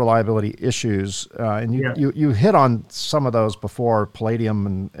associated with reliability issues. And you hit on some of those before,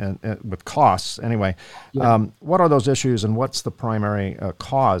 palladium and with costs. Anyway, what are those issues and what's the primary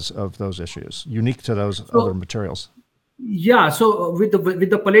cause of those issues, unique to those other materials? Yeah, so with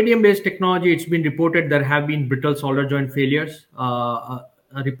the palladium-based technology, it's been reported there have been brittle solder joint failures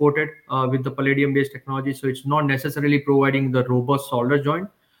reported with the palladium-based technology. So it's not necessarily providing the robust solder joint.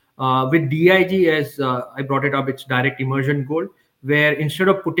 With DIG, as I brought it up, it's direct immersion gold, where instead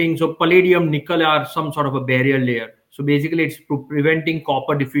of putting, so palladium, nickel are some sort of a barrier layer. So basically it's preventing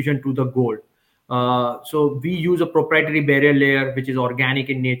copper diffusion to the gold. So we use a proprietary barrier layer, which is organic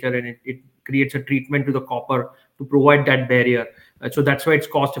in nature, and it creates a treatment to the copper to provide that barrier. So that's why it's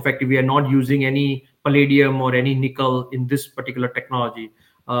cost effective. We are not using any palladium or any nickel in this particular technology.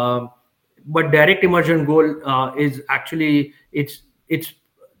 But direct immersion gold is actually it's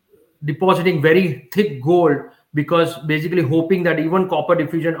depositing very thick gold, because basically hoping that even copper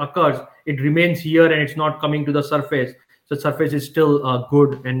diffusion occurs, it remains here and it's not coming to the surface. So the surface is still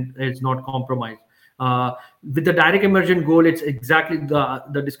good and it's not compromised. With the direct immersion gold, it's exactly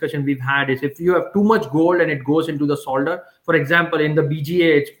the discussion we've had is if you have too much gold and it goes into the solder, for example, in the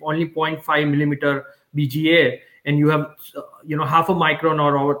BGA, it's only 0.5 millimeter BGA, and you have half a micron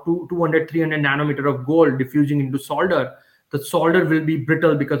or 200, 300 nanometer of gold diffusing into solder, the solder will be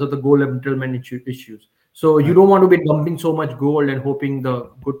brittle because of the gold embrittlement issues. So you don't want to be dumping so much gold and hoping the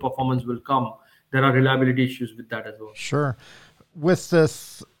good performance will come. There are reliability issues with that as well. Sure. With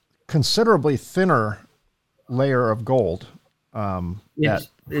this considerably thinner layer of gold that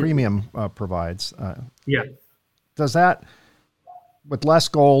Premium provides, does that, with less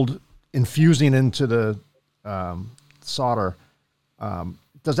gold infusing into the solder,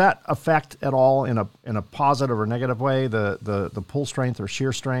 does that affect at all in a positive or negative way the pull strength or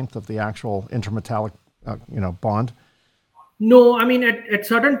shear strength of the actual intermetallic bond? No, I mean at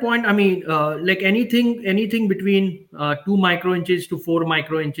certain point, I mean like anything between 2 microinches to 4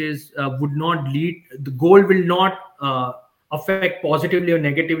 microinches would not lead. The gold will not affect positively or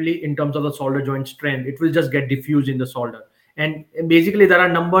negatively in terms of the solder joint strength. It will just get diffused in the solder. And basically there are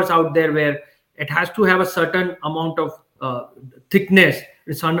numbers out there where it has to have a certain amount of thickness.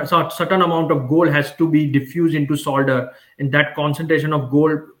 A certain amount of gold has to be diffused into solder, and that concentration of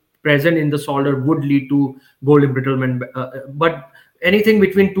gold present in the solder would lead to gold embrittlement. But anything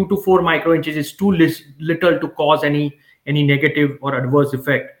between 2 to 4 microinches is too little to cause any negative or adverse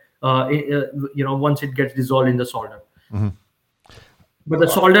effect. Once it gets dissolved in the solder. Mm-hmm. But the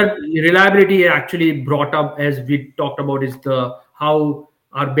solder reliability actually brought up, as we talked about, is how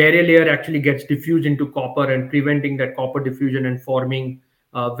our barrier layer actually gets diffused into copper and preventing that copper diffusion and forming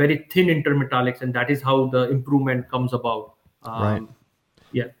very thin intermetallics, and that is how the improvement comes about. Right.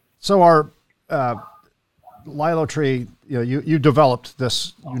 Yeah. So our LiloTree, you developed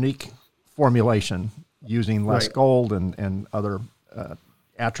this unique formulation using less gold and other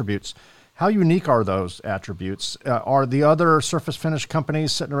attributes. How unique are those attributes? Are the other surface finish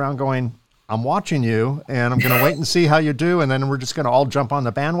companies sitting around going, I'm watching you and I'm going to wait and see how you do, and then we're just going to all jump on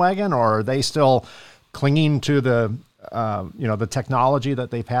the bandwagon? Or are they still clinging to the the technology that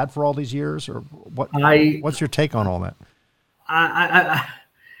they've had for all these years? Or what's your take on all that?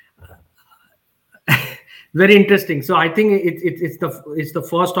 Very interesting. So I think it's the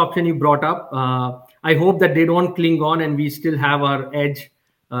first option you brought up. I hope that they don't cling on and we still have our edge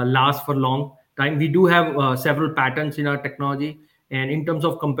last for long time. We do have several patents in our technology, and in terms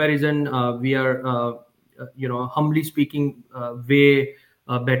of comparison, we are humbly speaking way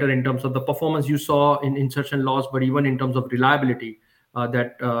better in terms of the performance you saw in insertion loss, but even in terms of reliability. I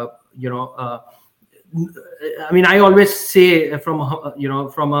mean, I always say from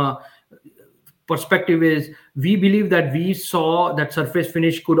a perspective is we believe that we saw that surface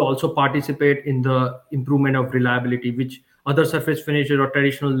finish could also participate in the improvement of reliability, which other surface finishes or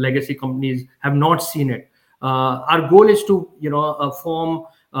traditional legacy companies have not seen it. Our goal is to form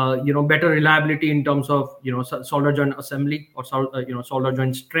better reliability in terms of solder joint assembly or solder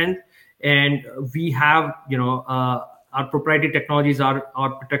joint strength, and we have our proprietary technologies are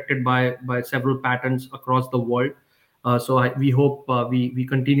protected by several patents across the world. So we hope we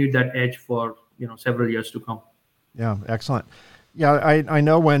continue that edge for several years to come. Yeah, excellent. Yeah, I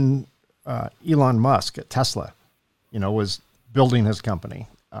know when Elon Musk at Tesla, was building his company,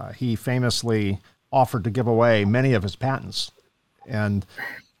 he famously offered to give away many of his patents, and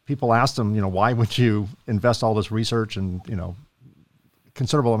people asked him, why would you invest all this research and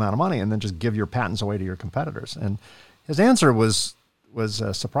considerable amount of money and then just give your patents away to your competitors? And his answer was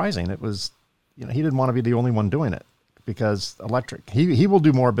surprising. It was, he didn't want to be the only one doing it, because he will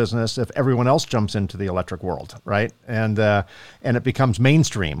do more business if everyone else jumps into the electric world, right? And it becomes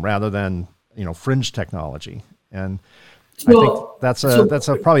mainstream rather than fringe technology. And I think that's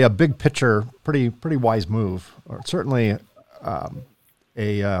probably a big picture, pretty wise move, or certainly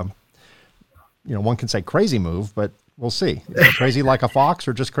one can say crazy move, but we'll see. Is it crazy like a fox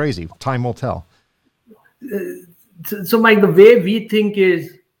or just crazy? Time will tell. So Mike, the way we think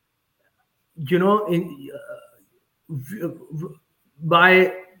is,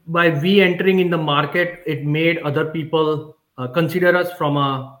 by we entering in the market, it made other people consider us from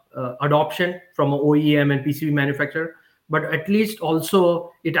a adoption from an OEM and PCB manufacturer, but at least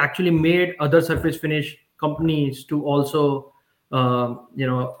also it actually made other surface finish companies to also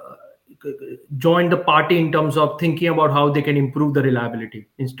join the party in terms of thinking about how they can improve the reliability,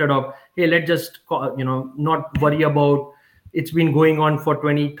 instead of, hey, let's just not worry about, it's been going on for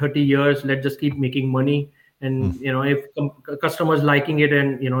 20-30 years, let's just keep making money. And if customers liking it,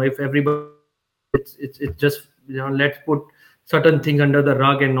 and if everybody, it's just let's put certain thing under the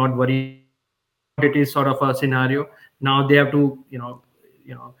rug and not worry. It is sort of a scenario. Now they have to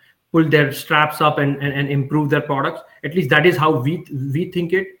pull their straps up and improve their products. At least that is how we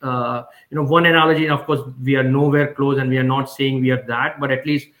think it. One analogy, and of course we are nowhere close, and we are not saying we are that, but at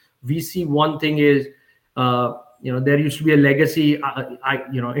least we see one thing is, there used to be a legacy,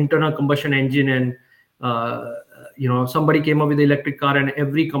 internal combustion engine, and somebody came up with the electric car, and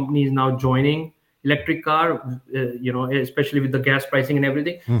every company is now joining electric car, especially with the gas pricing and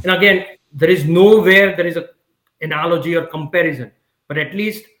everything. And again, there is nowhere there is a analogy or comparison, but at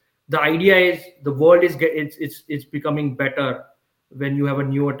least the idea is the world is it's becoming better when you have a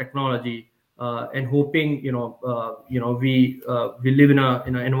newer technology, and hoping we live in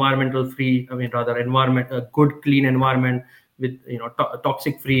an environmental free, a good clean environment with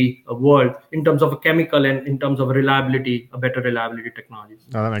toxic free world in terms of a chemical, and in terms of reliability, a better reliability technologies.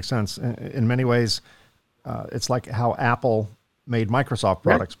 No, that makes sense. In many ways, it's like how Apple made Microsoft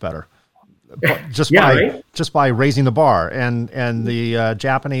products better. Just by raising the bar, and the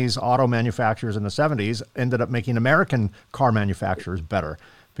Japanese auto manufacturers in the 70s ended up making American car manufacturers better,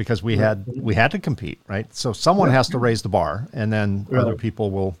 because we had to compete, right? So someone has to raise the bar, and then other people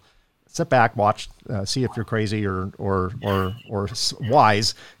will sit back, watch, see if you're crazy or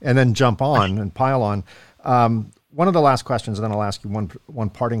wise, and then jump on and pile on. One of the last questions, and then I'll ask you one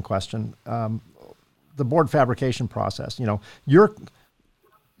parting question. The board fabrication process.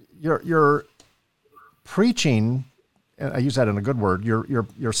 You're preaching, I use that in a good word,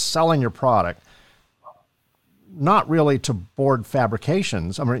 you're selling your product, not really to board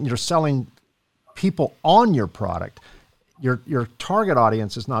fabrications. I mean, you're selling people on your product. Your target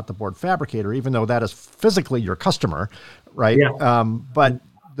audience is not the board fabricator, even though that is physically your customer, right? Yeah. But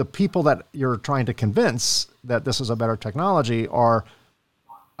the people that you're trying to convince that this is a better technology are,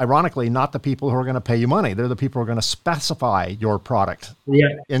 ironically, not the people who are going to pay you money. They're the people who are going to specify your product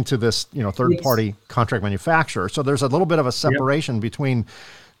into this, third-party contract manufacturer. So there's a little bit of a separation between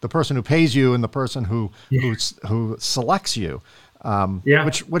the person who pays you and the person who selects you,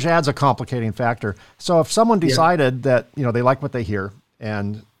 which adds a complicating factor. So if someone decided that they like what they hear,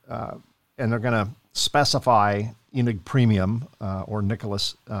 and they're going to specify Enig Premium or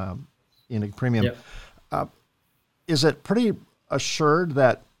Nicholas Enig Premium, is it pretty assured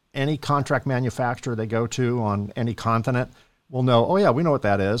that any contract manufacturer they go to on any continent will know, oh yeah, we know what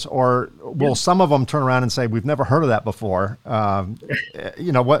that is? Or will some of them turn around and say, we've never heard of that before?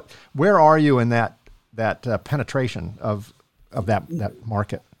 Where are you in that penetration of that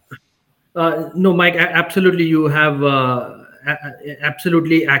market? No, Mike, absolutely. You have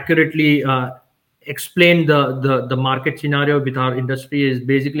absolutely accurately explained the market scenario with our industry. Is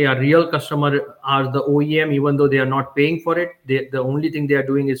basically our real customer are the OEM, even though they are not paying for it. The only thing they are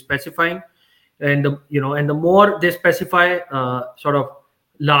doing is specifying, and the more they specify, sort of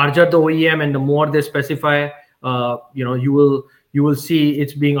larger the OEM, and the more they specify, you will see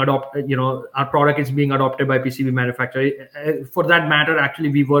it's being adopted. Our product is being adopted by PCB manufacturer. For that matter, actually,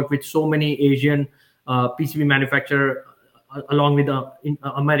 we work with so many Asian PCB manufacturer along with the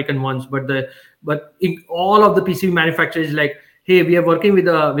American ones, but in all of the PCB manufacturers, like, hey, we are working with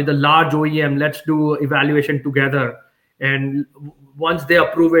a large OEM, let's do evaluation together, and once they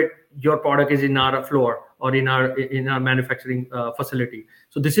approve it, your product is in our floor or in our manufacturing facility.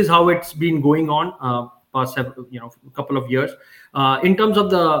 So this is how it's been going on past couple of years. In terms of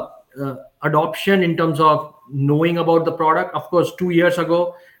the adoption, in terms of knowing about the product, of course, 2 years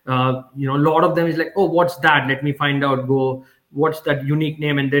ago, a lot of them is like, oh, what's that? Let me find out. Go, what's that unique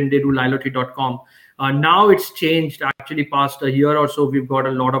name? And then they do Lilotree.com. Now it's changed. Actually, past a year or so, we've got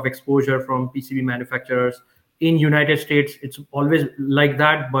a lot of exposure from PCB manufacturers in United States. It's always like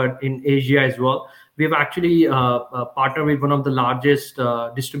that, but in Asia as well. We've actually partnered with one of the largest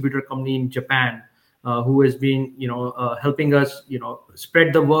distributor company in Japan, who has been, helping us,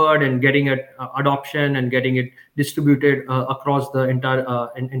 spread the word and getting it adoption and getting it distributed across the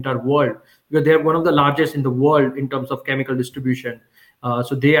entire world, because they're one of the largest in the world in terms of chemical distribution.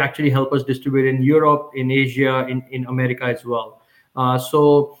 So they actually help us distribute in Europe, in Asia, in America as well.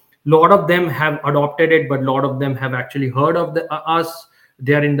 So a lot of them have adopted it, but a lot of them have actually heard of us.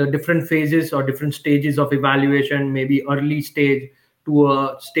 They are in the different phases or different stages of evaluation, maybe early stage to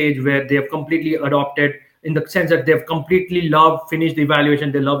a stage where they have completely adopted, in the sense that they've completely finished the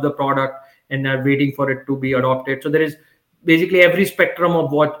evaluation, they love the product and are waiting for it to be adopted. So there is basically every spectrum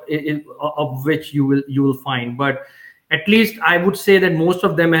of of which you will find. But at least I would say that most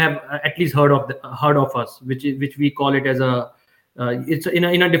of them have at least heard of us, which we call it as a it's in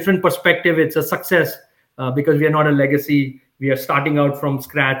a different perspective. It's a success because we are not a legacy. We are starting out from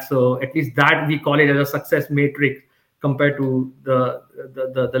scratch. So at least that we call it as a success matrix compared to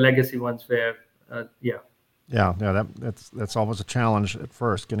the legacy ones where that's always a challenge at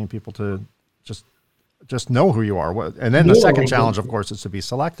first, getting people to just know who you are. And then the second challenge, of course, is to be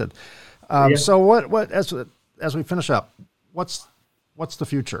selected. So what as we finish up, what's the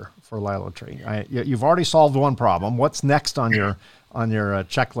future for LiloTree? You've already solved one problem. What's next on your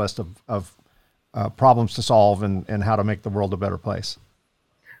checklist of problems to solve and how to make the world a better place?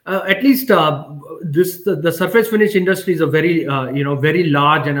 At least the surface finish industry is a very very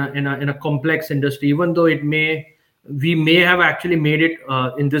large and a complex industry. Even though we may have actually made it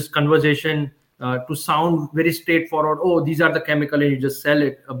in this conversation to sound very straightforward. Oh, these are the chemical and you just sell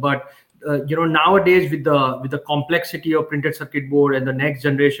it. But nowadays with the complexity of printed circuit board and the next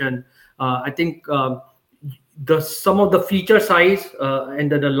generation, I think some of the feature size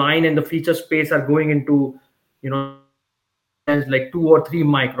and the line and the feature space are going into like 2 or 3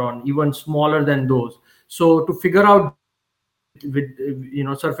 micron, even smaller than those. So to figure out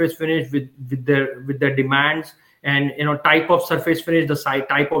with surface finish with their demands and type of surface finish, the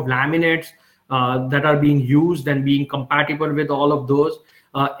type of laminates that are being used and being compatible with all of those,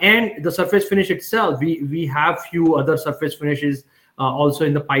 and the surface finish itself, we have few other surface finishes also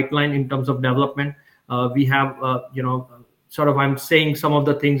in the pipeline in terms of development. We have I'm saying some of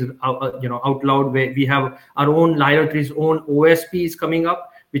the things out loud, where we have our own LiloTree's own OSPs coming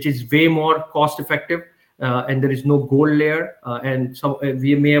up, which is way more cost effective, and there is no gold layer, and so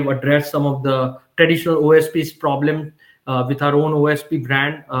we may have addressed some of the traditional OSPs problem with our own OSP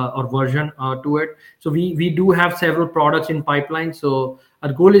brand or version to it. So we do have several products in pipeline. So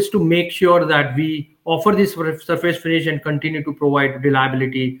our goal is to make sure that we offer this surface finish and continue to provide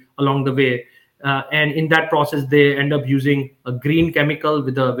reliability along the way. And in that process, they end up using a green chemical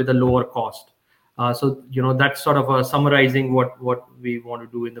with a lower cost. So that's sort of summarizing what we want to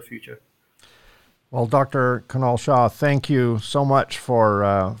do in the future. Well, Dr. Kunal Shah, thank you so much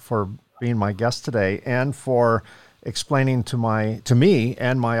for being my guest today and for explaining to me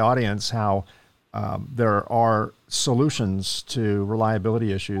and my audience how there are solutions to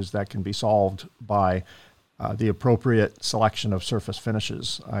reliability issues that can be solved by the appropriate selection of surface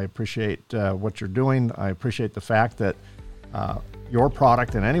finishes. I appreciate what you're doing. I appreciate the fact that your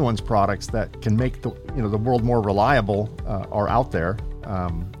product and anyone's products that can make the world more reliable are out there.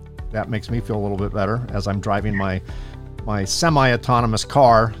 That makes me feel a little bit better as I'm driving my semi-autonomous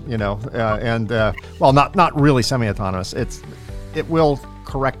car. Not really semi-autonomous. It will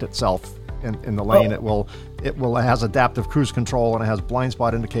correct itself in the lane. It has adaptive cruise control, and it has blind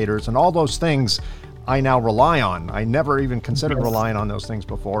spot indicators, and all those things I now rely on. I never even considered relying on those things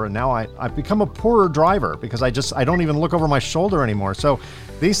before, and now I've become a poorer driver because I don't even look over my shoulder anymore. So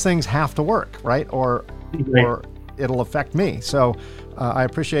these things have to work, right? Or it'll affect me. So I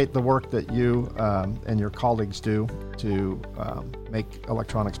appreciate the work that you and your colleagues do to make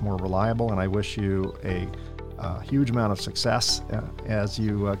electronics more reliable, and I wish you a huge amount of success as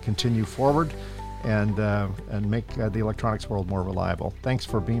you continue forward and make the electronics world more reliable. Thanks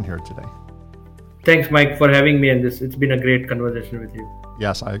for being here today. Thanks, Mike, for having me in this. It's been a great conversation with you.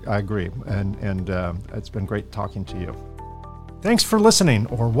 Yes, I agree. And it's been great talking to you. Thanks for listening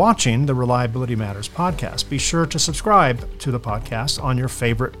or watching the Reliability Matters podcast. Be sure to subscribe to the podcast on your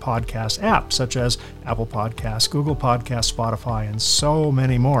favorite podcast app, such as Apple Podcasts, Google Podcasts, Spotify, and so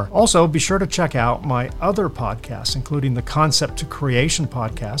many more. Also, be sure to check out my other podcasts, including the Concept to Creation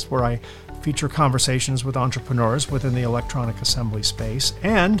podcast, where I feature conversations with entrepreneurs within the electronic assembly space,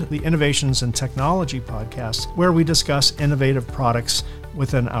 and the Innovations in Technology podcast, where we discuss innovative products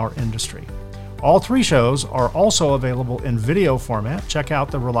within our industry. All 3 shows are also available in video format. Check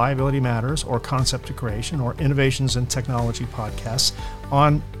out the Reliability Matters or Concept to Creation or Innovations in Technology podcasts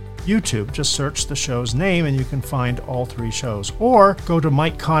on YouTube. Just search the show's name and you can find all 3 shows. Or go to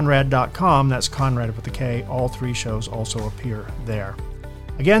MikeConrad.com. That's Conrad with a K. All 3 shows also appear there.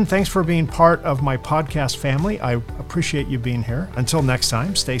 Again, thanks for being part of my podcast family. I appreciate you being here. Until next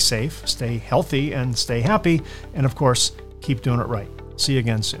time, stay safe, stay healthy, and stay happy. And of course, keep doing it right. See you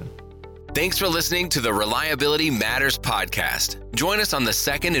again soon. Thanks for listening to the Reliability Matters podcast. Join us on the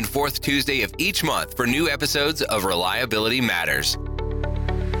 2nd and 4th Tuesday of each month for new episodes of Reliability Matters.